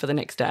been planned for the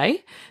next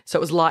day. So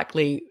it was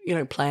likely,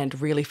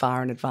 planned really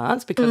far in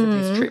advance because of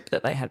this trip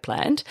that they had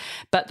planned.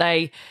 But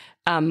they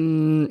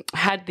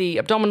had the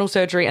abdominal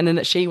surgery and then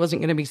that she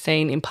wasn't going to be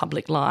seen in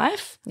public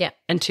life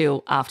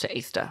until after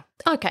Easter.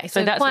 Okay,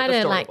 so that's quite what the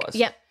a story was.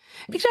 Yep.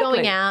 Exactly.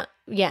 Going out,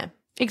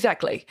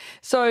 Exactly.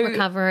 So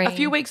recovering. A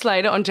few weeks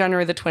later, on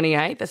January the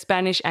 28th, a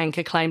Spanish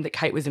anchor claimed that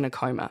Kate was in a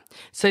coma.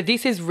 So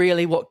this is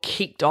really what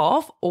kicked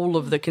off all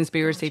of the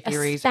conspiracy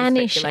theories.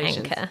 Spanish and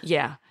speculations. anchor?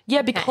 Yeah.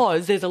 Yeah,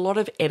 because there's a lot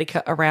of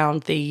etiquette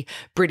around the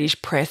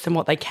British press and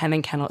what they can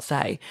and cannot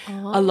say.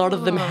 A lot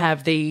of them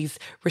have these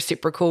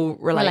reciprocal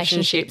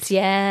relationships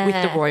with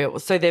the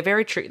royals. So they're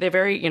very they're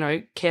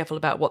very, careful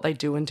about what they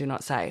do and do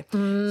not say.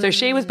 So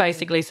she was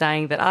basically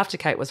saying that after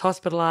Kate was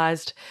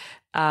hospitalised,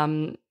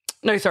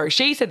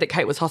 she said that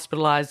Kate was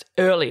hospitalised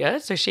earlier.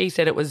 So she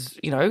said it was,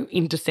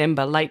 in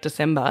December, late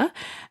December,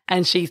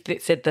 and she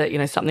said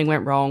that, something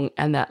went wrong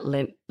and that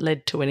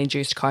led to an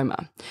induced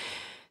coma.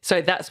 So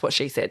that's what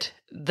she said.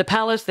 The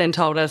palace then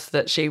told us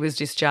that she was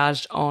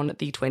discharged on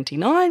the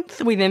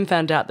 29th. We then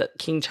found out that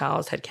King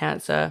Charles had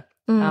cancer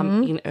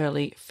in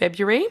early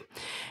February.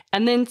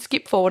 And then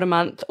skip forward a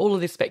month, all of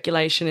this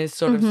speculation is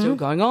sort of still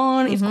going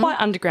on. It's quite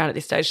underground at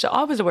this stage. So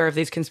I was aware of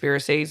these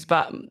conspiracies,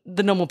 but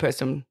the normal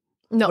person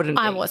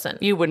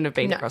wasn't. You wouldn't have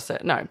been across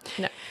it. No.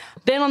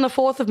 Then on the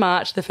 4th of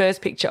March, the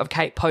first picture of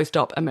Kate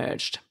post-op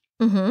emerged.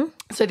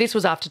 So this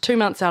was after 2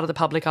 months out of the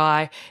public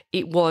eye.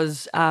 It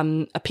was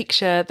a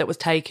picture that was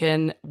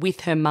taken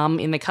with her mum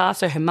in the car.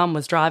 So her mum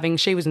was driving.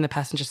 She was in the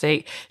passenger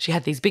seat. She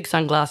had these big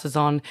sunglasses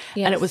on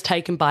and it was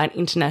taken by an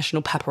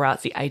international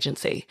paparazzi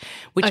agency,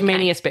 which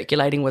many are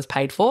speculating was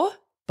paid for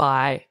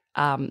by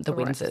the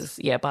Windsors.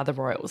 Yeah, by the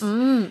royals.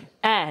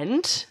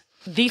 And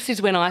this is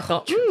when I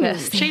thought,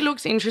 she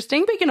looks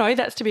interesting, but,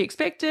 that's to be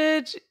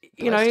expected,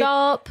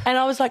 Stop. And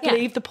I was like,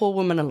 leave the poor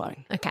woman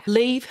alone. Okay.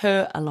 Leave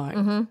her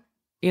alone.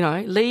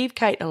 Leave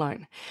Kate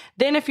alone.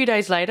 Then a few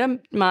days later,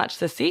 March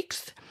the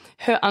 6th,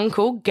 her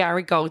uncle,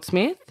 Gary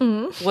Goldsmith,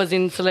 was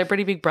in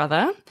Celebrity Big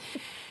Brother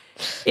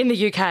in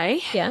the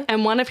UK. Yeah.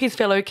 And one of his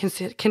fellow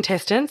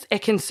contestants,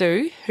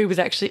 Ekin-Su, who was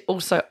actually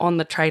also on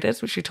The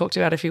Traitors, which we talked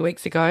about a few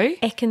weeks ago.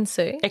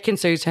 Ekin-Su?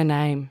 Ekin-Su's her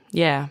name.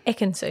 Yeah.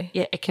 Ekin-Su?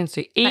 Yeah,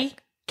 Ekin-Su.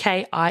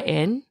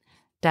 EKIN-SU.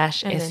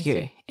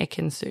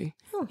 Ekin-Su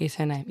is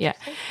her name. Yeah.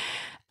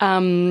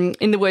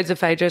 In the words of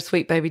Phaedra,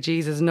 sweet baby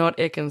Jesus, not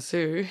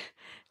Ekin-Su.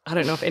 I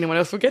don't know if anyone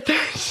else will get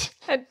that.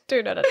 I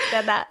do not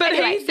understand that. But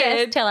anyway, he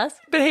said, tell us.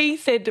 But he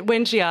said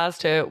when she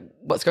asked her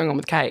what's going on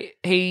with Kate,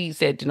 he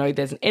said,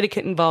 there's an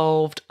etiquette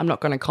involved. I'm not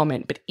going to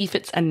comment. But if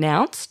it's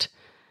announced,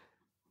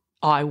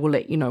 I will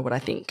let you know what I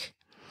think.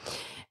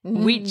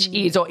 Which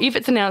is, or if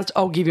it's announced,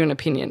 I'll give you an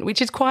opinion,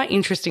 which is quite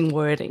interesting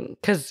wording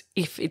because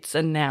if what's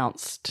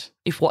announced,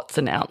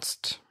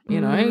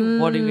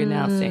 what are you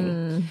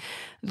announcing?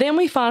 Then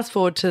we fast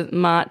forward to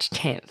March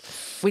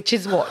 10th, which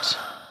is what?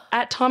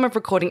 At time of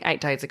recording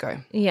 8 days ago.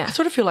 Yeah. I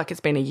sort of feel like it's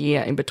been a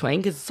year in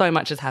between because so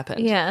much has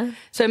happened. Yeah.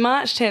 So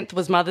March 10th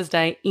was Mother's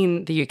Day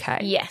in the UK.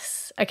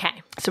 Yes. Okay.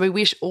 So we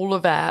wish all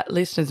of our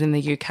listeners in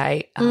the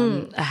UK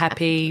a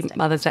happy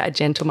Mother's Day, a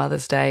gentle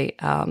Mother's Day.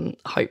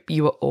 Hope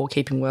you are all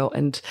keeping well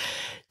and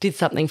did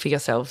something for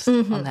yourselves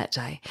on that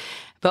day.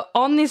 But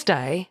on this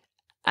day,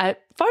 a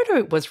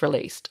photo was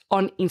released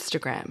on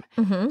Instagram.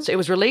 So it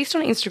was released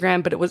on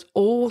Instagram, but it was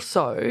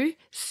also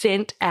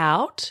sent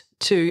out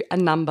to a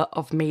number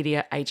of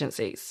media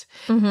agencies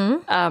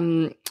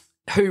who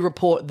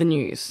report the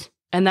news.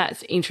 And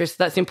that's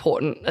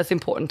important. That's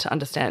important to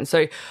understand.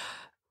 So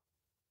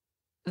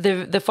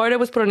the photo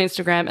was put on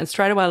Instagram and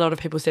straight away a lot of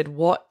people said,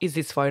 what is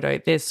this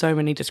photo? There's so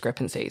many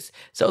discrepancies.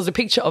 So it was a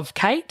picture of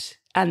Kate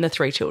and the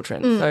 3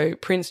 children. So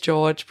Prince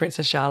George,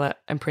 Princess Charlotte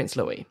and Prince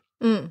Louis.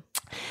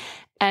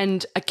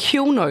 And a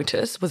kill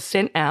notice was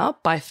sent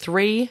out by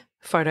 3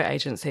 photo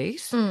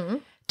agencies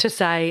to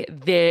say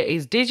there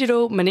is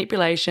digital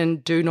manipulation,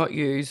 do not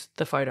use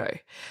the photo,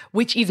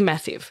 which is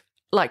massive.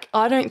 Like,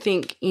 I don't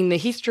think in the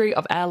history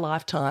of our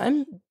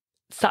lifetime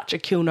such a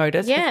kill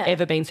notice has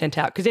ever been sent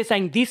out because they're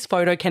saying this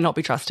photo cannot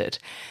be trusted.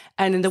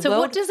 And in the world... So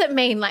what does it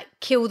mean, like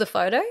kill the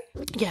photo?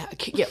 Yeah,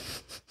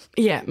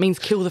 it means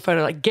kill the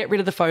photo, like get rid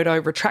of the photo,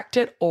 retract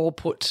it or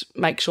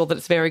make sure that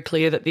it's very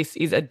clear that this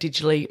is a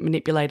digitally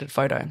manipulated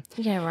photo.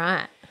 Yeah,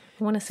 right.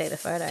 I want to see the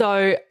photo.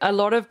 So a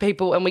lot of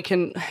people, and we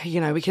can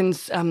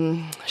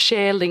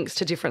share links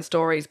to different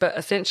stories, but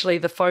essentially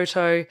the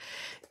photo,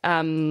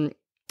 there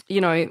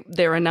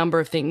are a number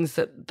of things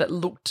that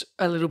looked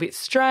a little bit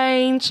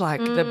strange, like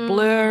the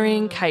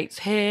blurring, Kate's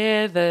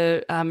hair,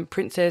 the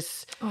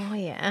Princess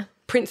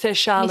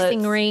Charlotte's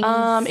missing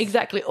rings.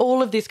 Exactly,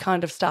 all of this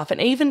kind of stuff. And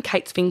even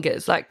Kate's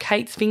fingers,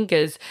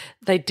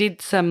 they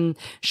did some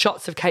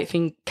shots of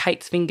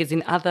Kate's fingers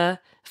in other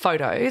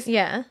photos.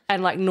 Yeah.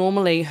 And like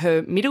normally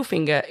her middle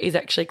finger is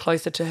actually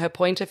closer to her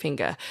pointer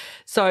finger.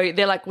 So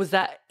they're like, was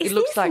that, Is it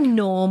looks this like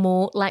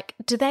normal? Like,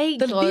 do they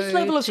this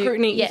level of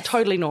scrutiny is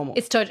totally normal.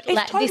 It's totally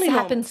like totally this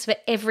normal. happens for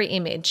every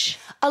image.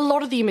 A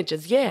lot of the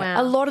images, yeah.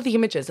 Wow. A lot of the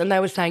images. And they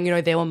were saying,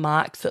 there were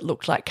marks that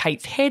looked like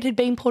Kate's head had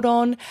been put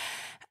on.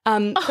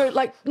 And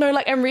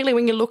really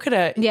when you look at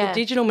it, the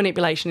digital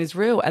manipulation is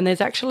real. And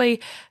there's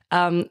actually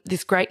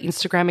this great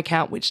Instagram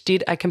account which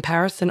did a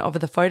comparison of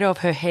the photo of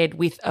her head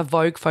with a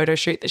Vogue photo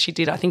shoot that she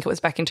did. I think it was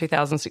back in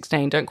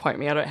 2016. Don't quote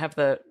me. I don't have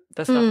the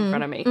stuff in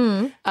front of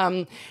me.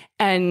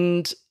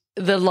 And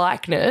the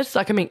likeness,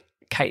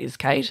 Kate is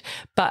Kate,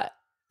 but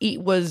it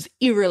was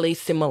eerily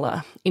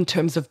similar in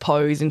terms of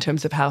pose, in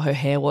terms of how her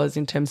hair was,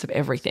 in terms of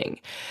everything.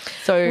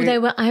 So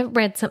I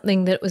read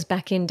something that it was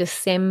back in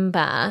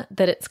December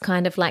that it's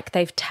kind of like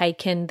they've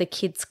taken the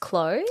kids'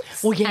 clothes.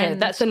 Well, yeah,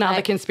 that's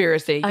another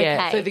conspiracy. Okay,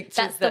 yeah,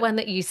 that's the one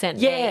that you sent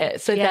me. Yeah,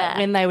 so that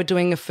when they were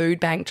doing a food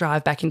bank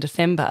drive back in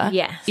December,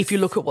 if you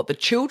look at what the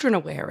children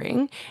are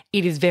wearing,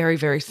 it is very,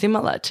 very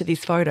similar to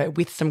this photo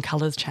with some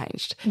colours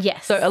changed.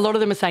 Yes. So a lot of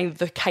them are saying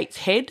that Kate's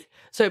head,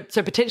 so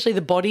potentially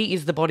the body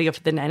is the body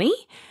of the nanny,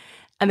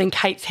 and then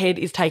Kate's head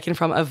is taken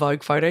from a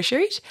Vogue photo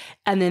shoot,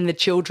 and then the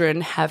children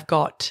have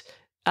got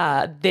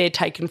they're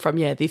taken from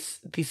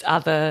this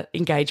other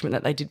engagement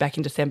that they did back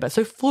in December.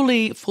 So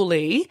fully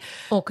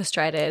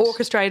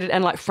orchestrated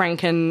and like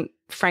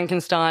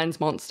Frankenstein's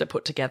monster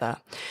put together.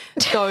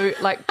 So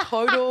like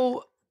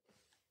total.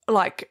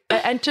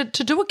 And to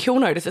do a kill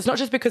notice, it's not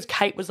just because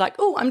Kate was like,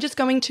 oh, I'm just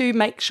going to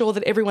make sure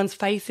that everyone's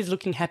face is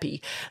looking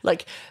happy.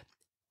 Like,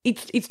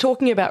 it's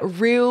talking about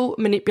real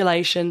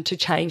manipulation to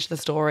change the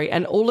story,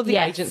 and all of the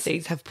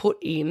agencies have put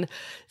in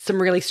some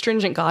really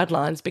stringent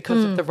guidelines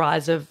because of the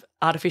rise of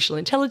artificial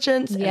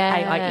intelligence and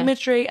AI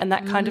imagery and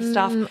that kind of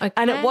stuff. Okay.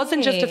 And it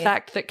wasn't just a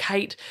fact that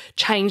Kate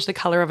changed the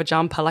colour of a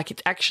jumper, like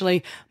it's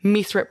actually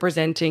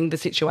misrepresenting the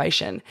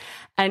situation.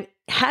 And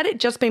had it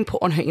just been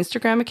put on her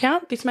Instagram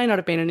account, this may not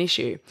have been an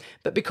issue.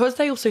 But because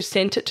they also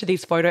sent it to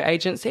these photo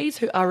agencies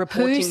who are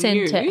reporting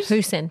news.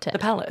 Who sent it? The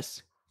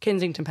Palace.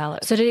 Kensington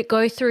Palace. So did it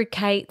go through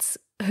Kate's?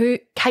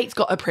 Kate's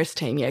got a press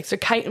team, yeah. So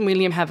Kate and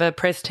William have a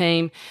press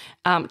team.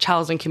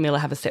 Charles and Camilla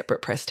have a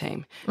separate press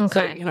team.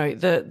 Okay.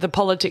 So, the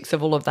politics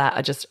of all of that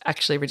are just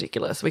actually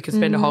ridiculous. We could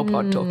spend a whole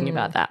pod talking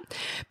about that.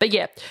 But,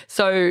 yeah,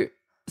 so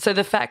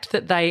the fact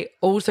that they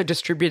also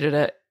distributed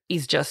it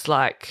is just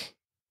like,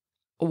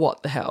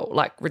 what the hell,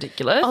 like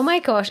ridiculous. Oh, my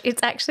gosh.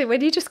 It's actually,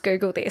 when you just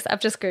Google this, I've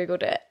just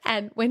Googled it,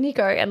 and when you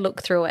go and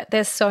look through it,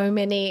 there's so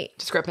many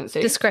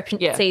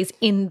discrepancies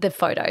in the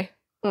photo.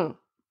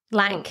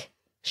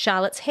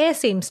 Charlotte's hair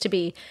seem to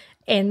be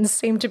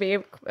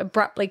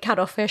abruptly cut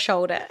off her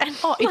shoulder. And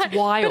it's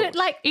wild.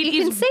 But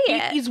you can see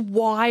it. It is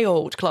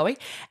wild, Chloe.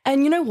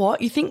 And you know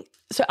what? You think,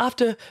 so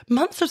after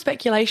months of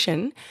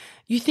speculation,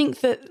 you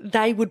think that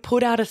they would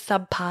put out a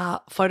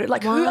subpar photo.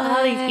 Like, who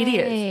are these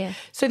idiots?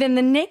 So then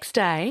the next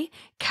day,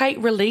 Kate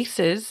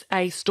releases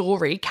a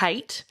story.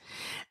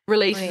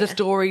 A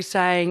story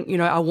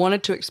saying, I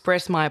wanted to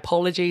express my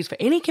apologies for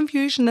any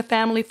confusion the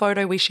family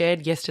photo we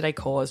shared yesterday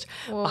caused.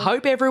 I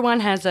hope everyone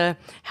has a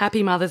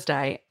happy Mother's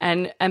Day,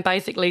 and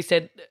basically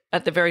said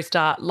at the very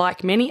start,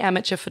 like many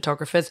amateur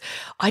photographers,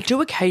 I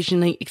do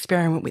occasionally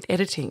experiment with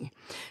editing.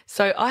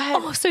 So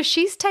so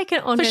she's taken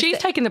it on So she's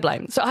taken the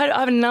blame. So I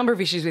have a number of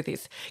issues with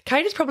this.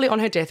 Kate is probably on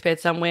her deathbed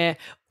somewhere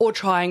or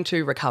trying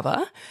to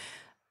recover.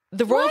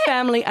 The royal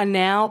family are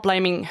now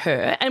blaming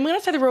her. And when I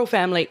say the royal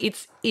family,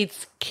 it's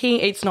King,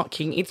 it's not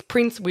King, it's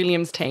Prince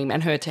William's team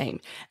and her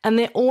team. And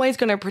they're always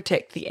going to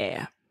protect the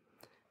heir.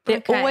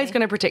 They're always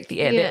going to protect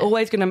the heir. Yeah. They're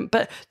always going to,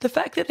 but the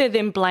fact that they're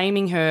then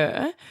blaming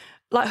her,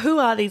 like, who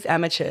are these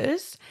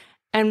amateurs?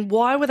 And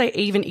why were they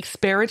even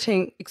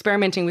experimenting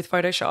with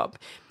Photoshop?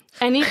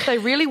 And if they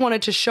really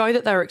wanted to show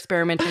that they were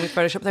experimenting with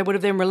Photoshop, they would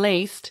have then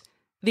released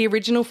the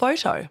original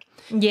photo.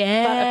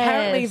 Yeah. But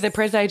apparently the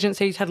press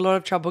agencies had a lot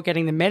of trouble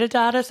getting the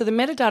metadata. So the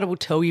metadata will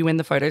tell you when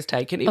the photo's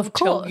taken. It will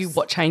tell you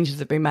what changes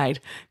have been made.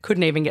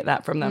 Couldn't even get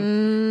that from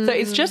them. So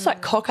it's just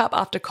like cock up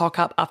after cock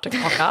up after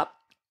cock up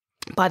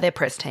by their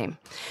press team.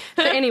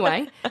 So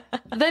anyway,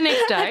 the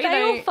next day. Are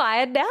they all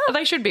fired now?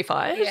 They should be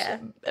fired,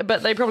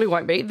 but they probably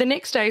won't be. The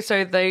next day,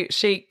 so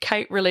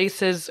Kate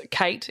releases,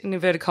 Kate in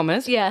inverted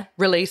commas,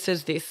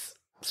 releases this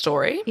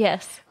story.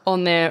 Yes.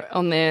 On their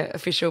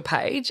official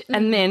page.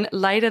 And then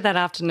later that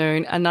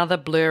afternoon, another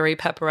blurry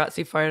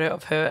paparazzi photo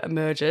of her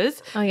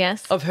emerges. Oh,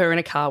 yes. Of her in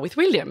a car with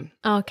William.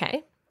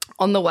 Okay.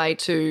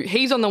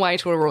 he's on the way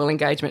to a royal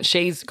engagement.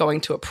 She's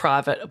going to a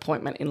private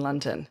appointment in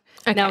London.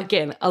 Okay. Now,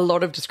 again, a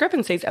lot of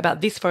discrepancies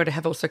about this photo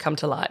have also come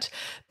to light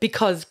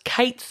because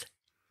Kate's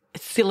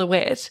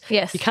silhouette,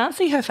 yes, you can't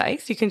see her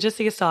face, you can just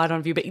see a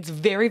side-on view, but it's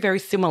very, very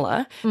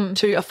similar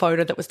to a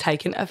photo that was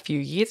taken a few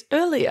years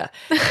earlier,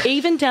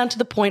 even down to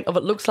the point of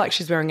it looks like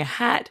she's wearing a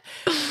hat,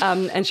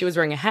 and she was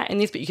wearing a hat in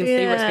this, but you can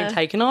see where it's been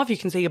taken off, you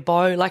can see a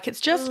bow, like it's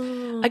just,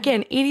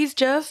 again, it is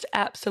just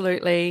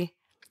absolutely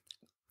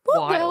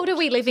What world are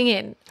we living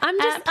in? I'm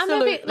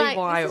a bit like,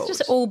 wild. This is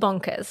just all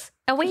bonkers.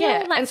 Are we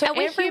all like, and so are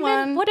we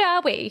human? What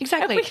are we?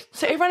 Exactly.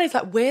 So everyone is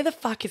like, where the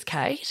fuck is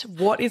Kate?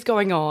 What is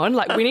going on?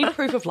 Like, we need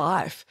proof of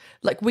life.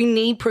 Like, we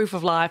need proof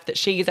of life that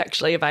she is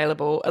actually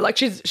available. Like,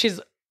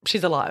 she's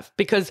alive,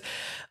 because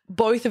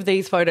both of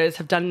these photos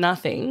have done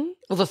nothing,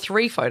 or the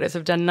 3 photos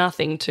have done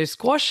nothing to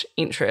squash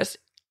interest.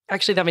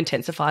 Actually, they've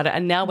intensified it,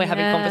 and now we're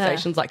having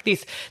conversations like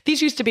this.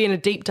 This used to be in a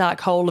deep, dark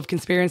hole of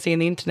conspiracy in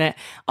the internet.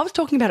 I was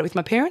talking about it with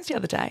my parents the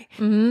other day.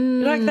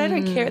 Like, they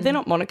don't care. They're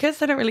not monarchists.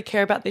 They don't really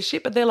care about this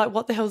shit, but they're like,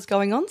 what the hell's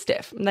going on,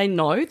 Steph? And they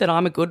know that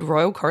I'm a good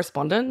royal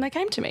correspondent, and they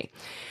came to me.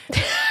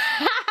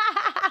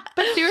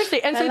 But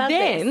seriously, and so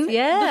then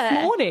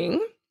this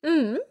morning.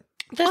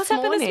 What's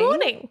happened this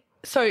morning?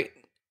 So,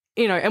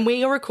 you know, and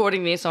we are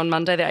recording this on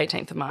Monday the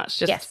 18th of March,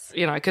 just,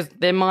 you know, because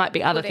there might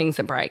be other things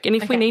that break. And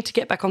if we need to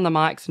get back on the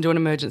mics and do an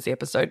emergency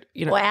episode,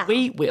 you know,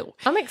 we will.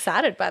 I'm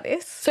excited by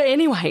this. So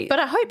anyway. But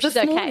I hope she's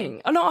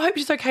okay. No, I hope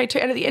she's okay too.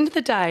 And at the end of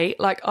the day,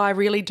 like, I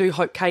really do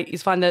hope Kate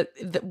is fine.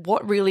 That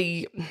what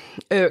really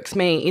irks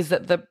me is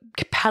that the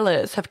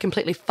palace have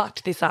completely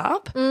fucked this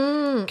up.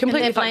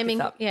 Completely fucked this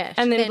up. Yeah.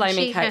 And then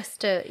blaming she Kate. Has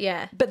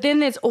to, But then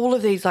there's all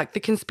of these, like, the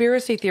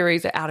conspiracy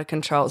theories are out of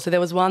control. So there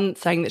was one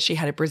saying that she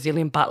had a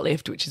Brazilian butt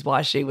lift, which is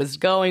why she was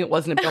going. It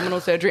wasn't abdominal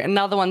surgery.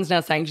 Another one's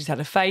now saying she's had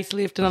a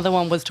facelift. Another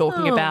one was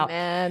talking about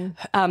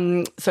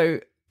so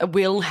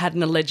Will had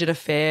an alleged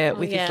affair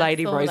with this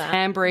lady, Rose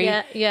Hambury.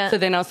 Yeah. So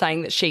then I was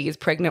saying that she is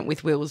pregnant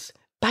with Will's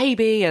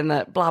baby and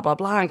that blah, blah,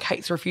 blah, and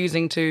Kate's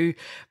refusing to,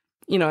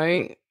 you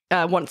know,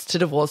 wants to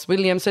divorce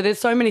William. So there's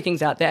so many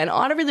things out there, and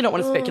I really don't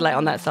want to speculate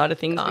on that side of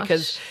things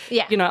because,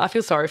 you know, I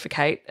feel sorry for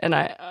Kate, and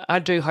I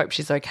do hope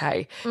she's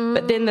okay.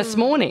 But then this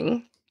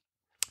morning,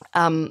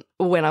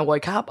 when I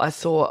woke up, I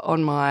saw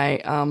on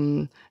my,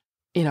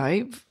 you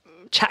know,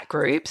 chat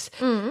groups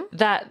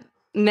that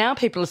now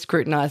people are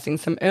scrutinising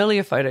some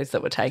earlier photos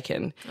that were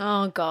taken.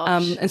 Oh,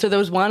 gosh. And so there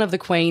was one of the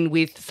Queen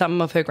with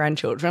some of her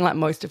grandchildren, like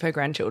most of her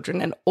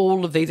grandchildren, and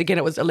all of these, again,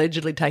 it was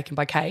allegedly taken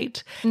by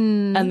Kate.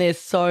 And there's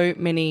so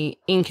many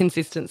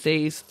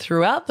inconsistencies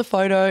throughout the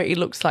photo. It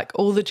looks like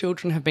all the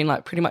children have been,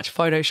 like, pretty much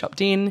photoshopped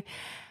in.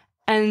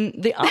 And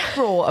the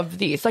uproar of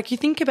this, like, you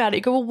think about it,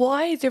 you go, well,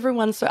 why is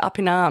everyone so up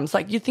in arms?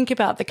 Like, you think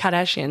about the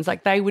Kardashians,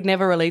 like, they would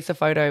never release a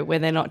photo where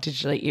they're not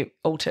digitally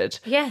altered.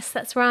 Yes,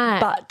 that's right.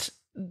 But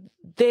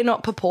they're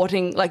not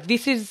purporting, like,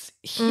 this is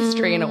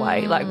history in a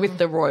way, like with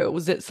the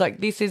royals. It's like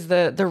this is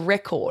the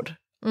record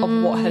of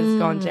what has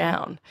gone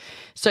down.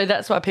 So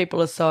that's why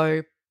people are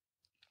so,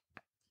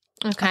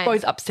 I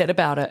suppose, upset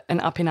about it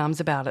and up in arms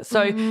about it.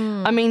 So,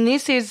 I mean,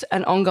 this is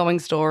an ongoing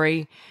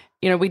story.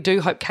 You know, we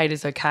do hope Kate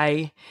is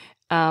okay.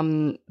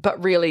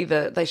 But really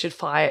they should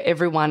fire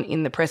everyone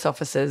in the press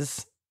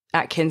offices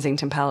at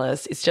Kensington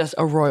Palace. It's just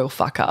a royal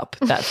fuck up.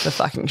 That's the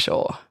fucking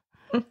sure.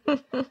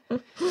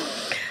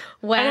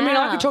 Wow. And I mean,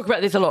 I could talk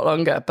about this a lot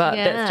longer, but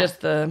that's just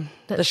the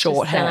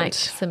shorthand. Like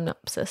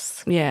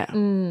synopsis. Yeah.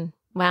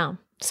 Wow.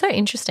 So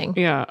interesting.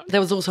 Yeah. There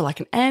was also like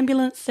an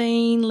ambulance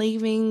scene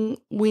leaving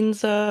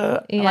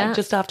Windsor like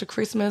just after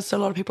Christmas. So a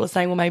lot of people are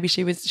saying, well, maybe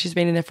she's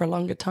been in there for a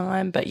longer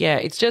time. But yeah,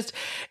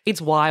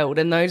 it's wild.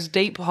 And those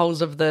deep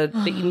holes of the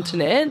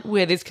internet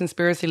where this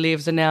conspiracy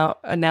lives are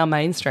now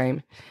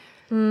mainstream.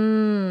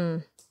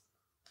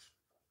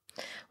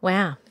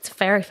 Wow, it's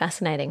very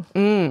fascinating.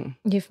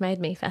 You've made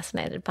me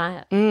fascinated by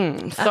it.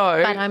 But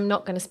I'm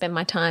not going to spend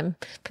my time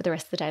for the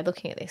rest of the day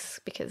looking at this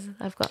because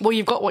I've got... Well,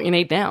 you've got what you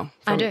need now.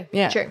 I do,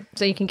 true.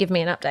 So you can give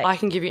me an update. I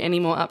can give you any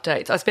more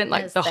updates. I spent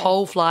like the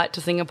whole flight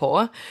to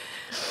Singapore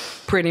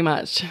pretty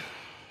much.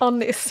 On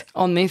this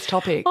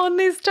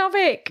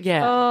topic.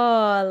 Yeah.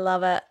 Oh, I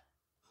love it.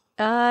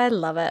 I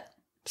love it.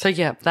 So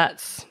yeah,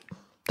 that's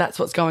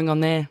what's going on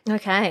there.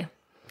 Okay.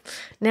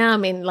 Now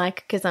I'm in,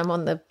 like, because I'm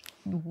on the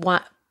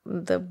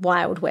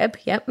wild web.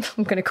 Yep,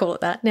 I'm going to call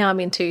it that. Now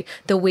I'm into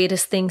the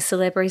weirdest things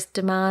celebrities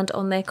demand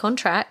on their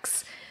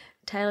contracts.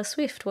 Taylor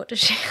Swift, what does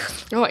she...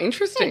 Oh,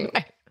 interesting.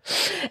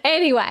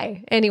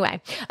 Anyway.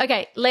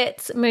 Okay,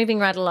 let's moving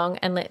right along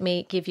and let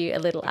me give you a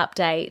little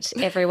update,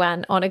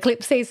 everyone, on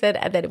Eclipse season,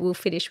 and then we'll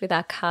finish with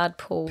our card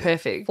pull for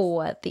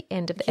the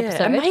end of the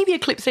episode. And maybe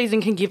Eclipse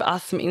season can give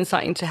us some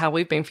insight into how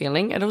we've been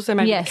feeling and also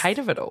maybe the Kate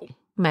of it all.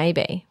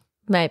 Maybe.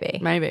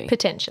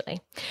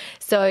 Potentially.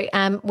 So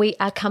we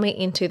are coming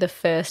into the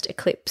first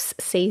eclipse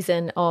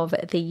season of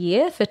the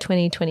year for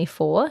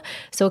 2024.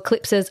 So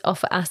eclipses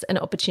offer us an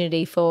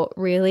opportunity for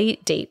really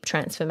deep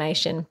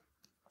transformation.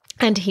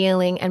 and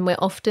healing, and we're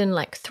often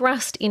like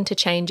thrust into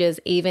changes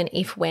even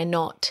if we're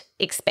not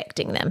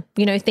expecting them.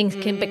 You know, things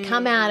can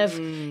come out of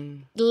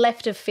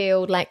left of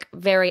field like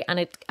very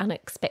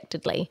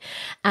unexpectedly.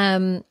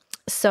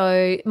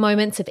 So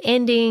moments of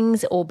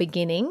endings or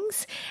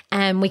beginnings,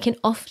 and we can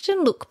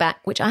often look back,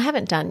 which I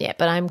haven't done yet,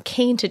 but I'm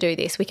keen to do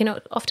this. We can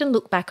often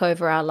look back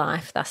over our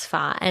life thus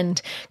far,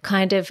 and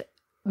kind of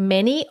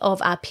many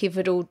of our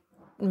pivotal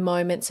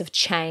moments of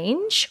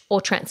change or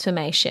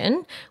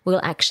transformation will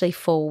actually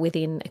fall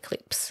within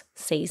eclipse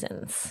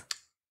seasons.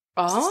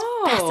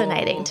 Oh,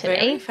 fascinating to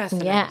very me.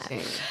 fascinating.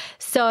 Yeah.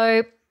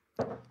 So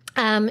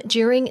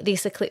during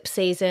this eclipse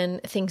season,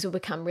 things will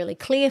become really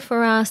clear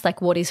for us,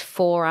 like what is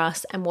for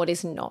us and what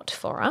is not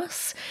for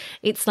us.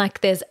 It's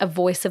like there's a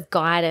voice of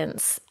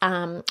guidance,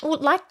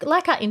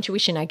 like our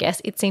intuition, I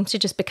guess. It seems to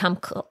just become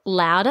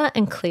louder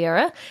and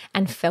clearer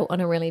and felt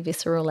on a really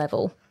visceral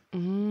level.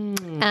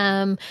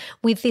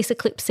 With this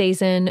eclipse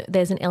season,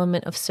 there's an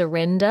element of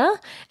surrender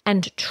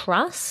and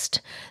trust.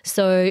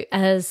 So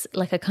as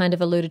like I kind of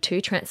alluded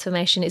to,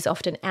 transformation is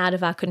often out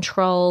of our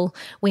control.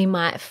 We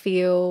might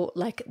feel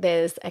like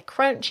there's a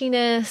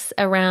crunchiness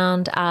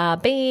around our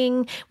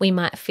being. We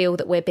might feel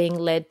that we're being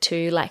led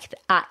to like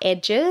our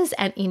edges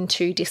and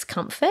into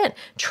discomfort.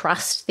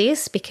 Trust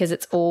this because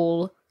it's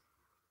all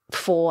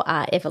for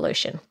our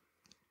evolution.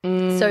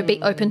 So be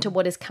open to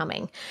what is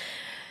coming.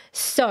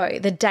 So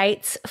the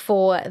dates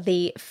for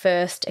the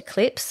first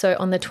eclipse, so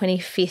on the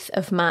 25th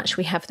of March,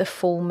 we have the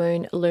full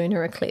moon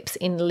lunar eclipse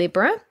in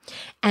Libra,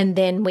 and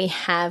then we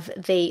have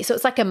so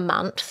it's like a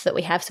month that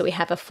we have, so we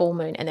have a full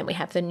moon and then we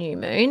have the new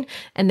moon,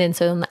 and then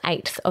so on the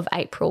 8th of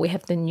April, we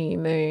have the new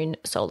moon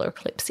solar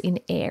eclipse in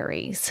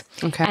Aries.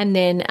 Okay. And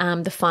then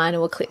the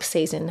final eclipse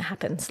season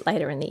happens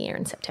later in the year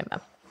in September.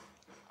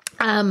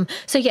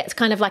 So yeah, it's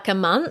kind of like a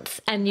month,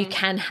 and you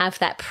can have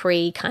that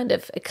kind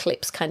of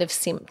eclipse kind of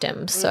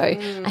symptom. So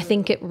I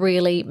think it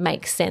really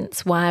makes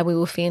sense why we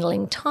were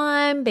feeling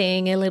time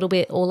being a little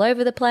bit all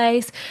over the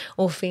place,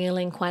 or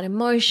feeling quite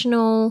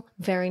emotional,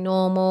 very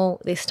normal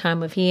this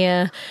time of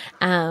year.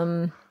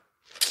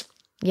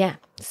 Yeah,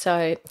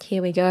 so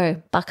here we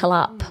go. Buckle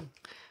up.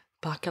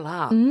 Buckle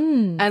up.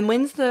 And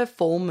when's the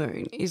full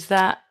moon? Is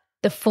that?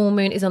 The full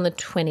moon is on the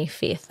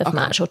 25th of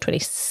March or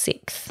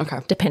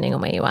 26th, depending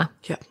on where you are.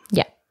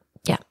 Yeah.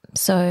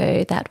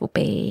 So that will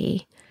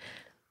be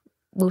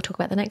 – we'll talk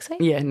about the next week?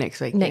 Yeah, next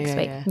week. Next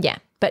week, yeah.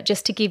 But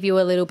just to give you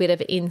a little bit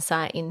of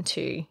insight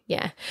into,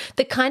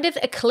 the kind of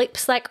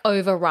eclipse like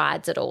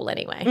overrides it all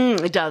anyway.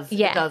 It does.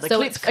 Yeah. It does. So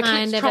Eclipse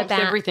trumps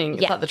everything.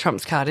 It's like the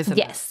trumps card, isn't it?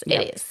 Yes,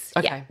 it is.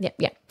 Okay.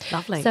 Yeah.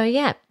 Lovely. So,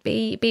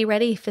 be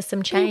ready for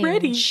some change. Be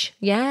ready.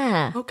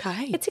 Yeah.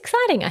 Okay. It's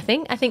exciting, I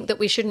think. I think that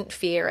we shouldn't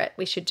fear it.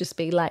 We should just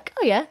be like,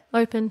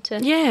 open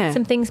to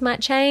some things might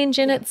change,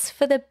 and it's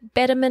for the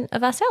betterment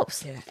of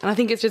ourselves. Yeah. And I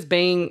think it's just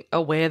being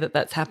aware that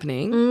that's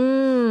happening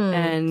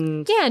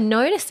and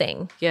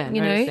noticing. Yeah,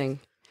 noticing.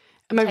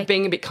 And maybe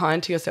being a bit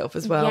kind to yourself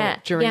as well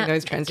during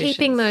those transitions.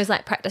 Keeping those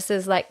like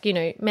practices like,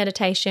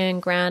 meditation,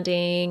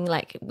 grounding,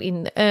 like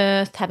in the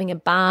earth, having a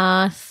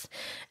bath,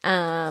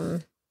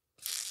 going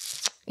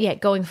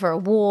for a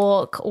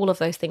walk. All of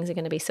those things are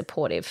going to be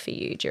supportive for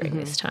you during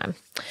this time.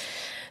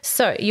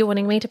 So you're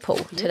wanting me to pull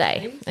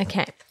today.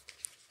 Okay.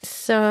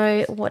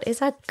 So what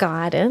is our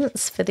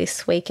guidance for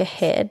this week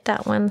ahead?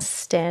 That one's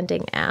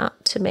standing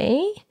out to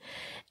me.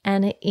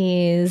 And it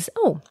is,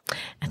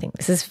 I think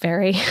this is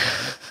very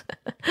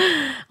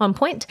on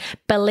point.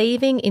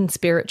 Believing in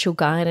spiritual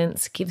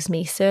guidance gives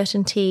me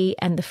certainty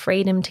and the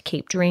freedom to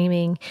keep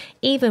dreaming,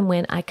 even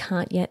when I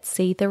can't yet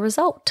see the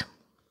result.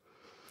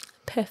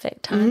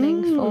 Perfect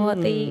timing for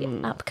the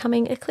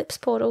upcoming eclipse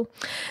portal.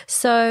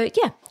 So,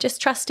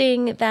 just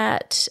trusting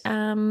that,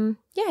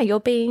 you're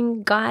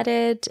being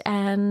guided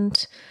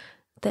and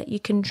that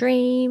you can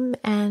dream,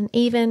 and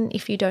even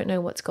if you don't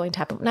know what's going to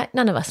happen,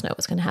 none of us know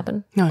what's going to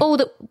happen. No. All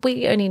that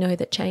we only know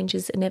that change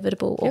is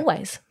inevitable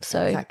always.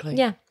 So,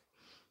 exactly. I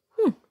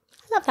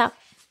love that.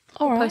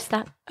 All right. Post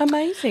that.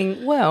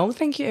 Amazing. Well,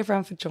 thank you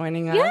everyone for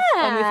joining us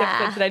on this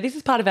episode today. This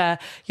is part of our,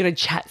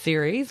 chat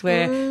series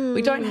where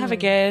we don't have a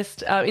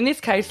guest. In this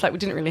case, we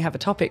didn't really have a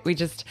topic. We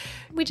just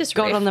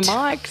got on the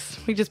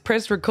mics. We just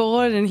pressed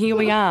record, and here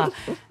we are.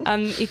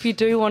 If you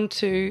do want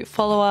to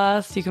follow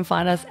us, you can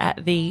find us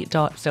at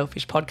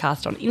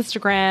the.selfishpodcast on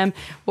Instagram.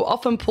 We'll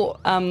often put,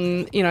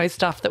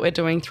 stuff that we're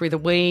doing through the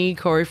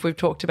week, or if we've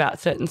talked about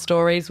certain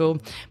stories,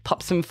 we'll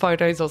pop some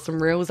photos or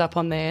some reels up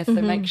on there.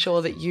 So make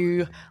sure that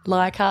you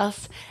like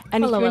us.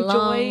 And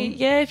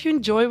if you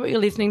enjoy what you're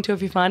listening to,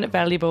 if you find it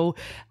valuable,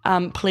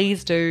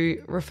 please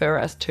do refer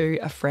us to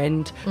a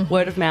friend.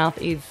 Word of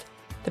mouth is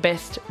the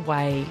best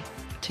way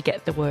to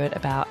get the word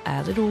about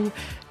our little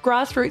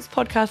grassroots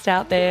podcast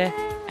out there.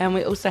 And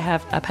we also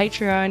have a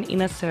Patreon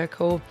inner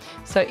circle.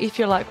 So if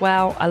you're like,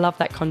 wow, I love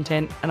that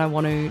content and I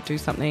want to do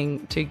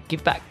something to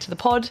give back to the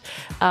pod,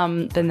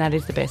 then that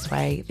is the best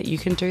way that you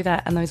can do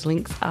that. And those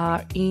links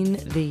are in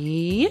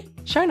the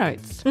show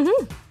notes.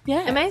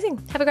 Yeah.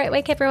 Amazing. Have a great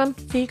week, everyone.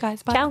 See you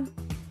guys. Bye. Ciao.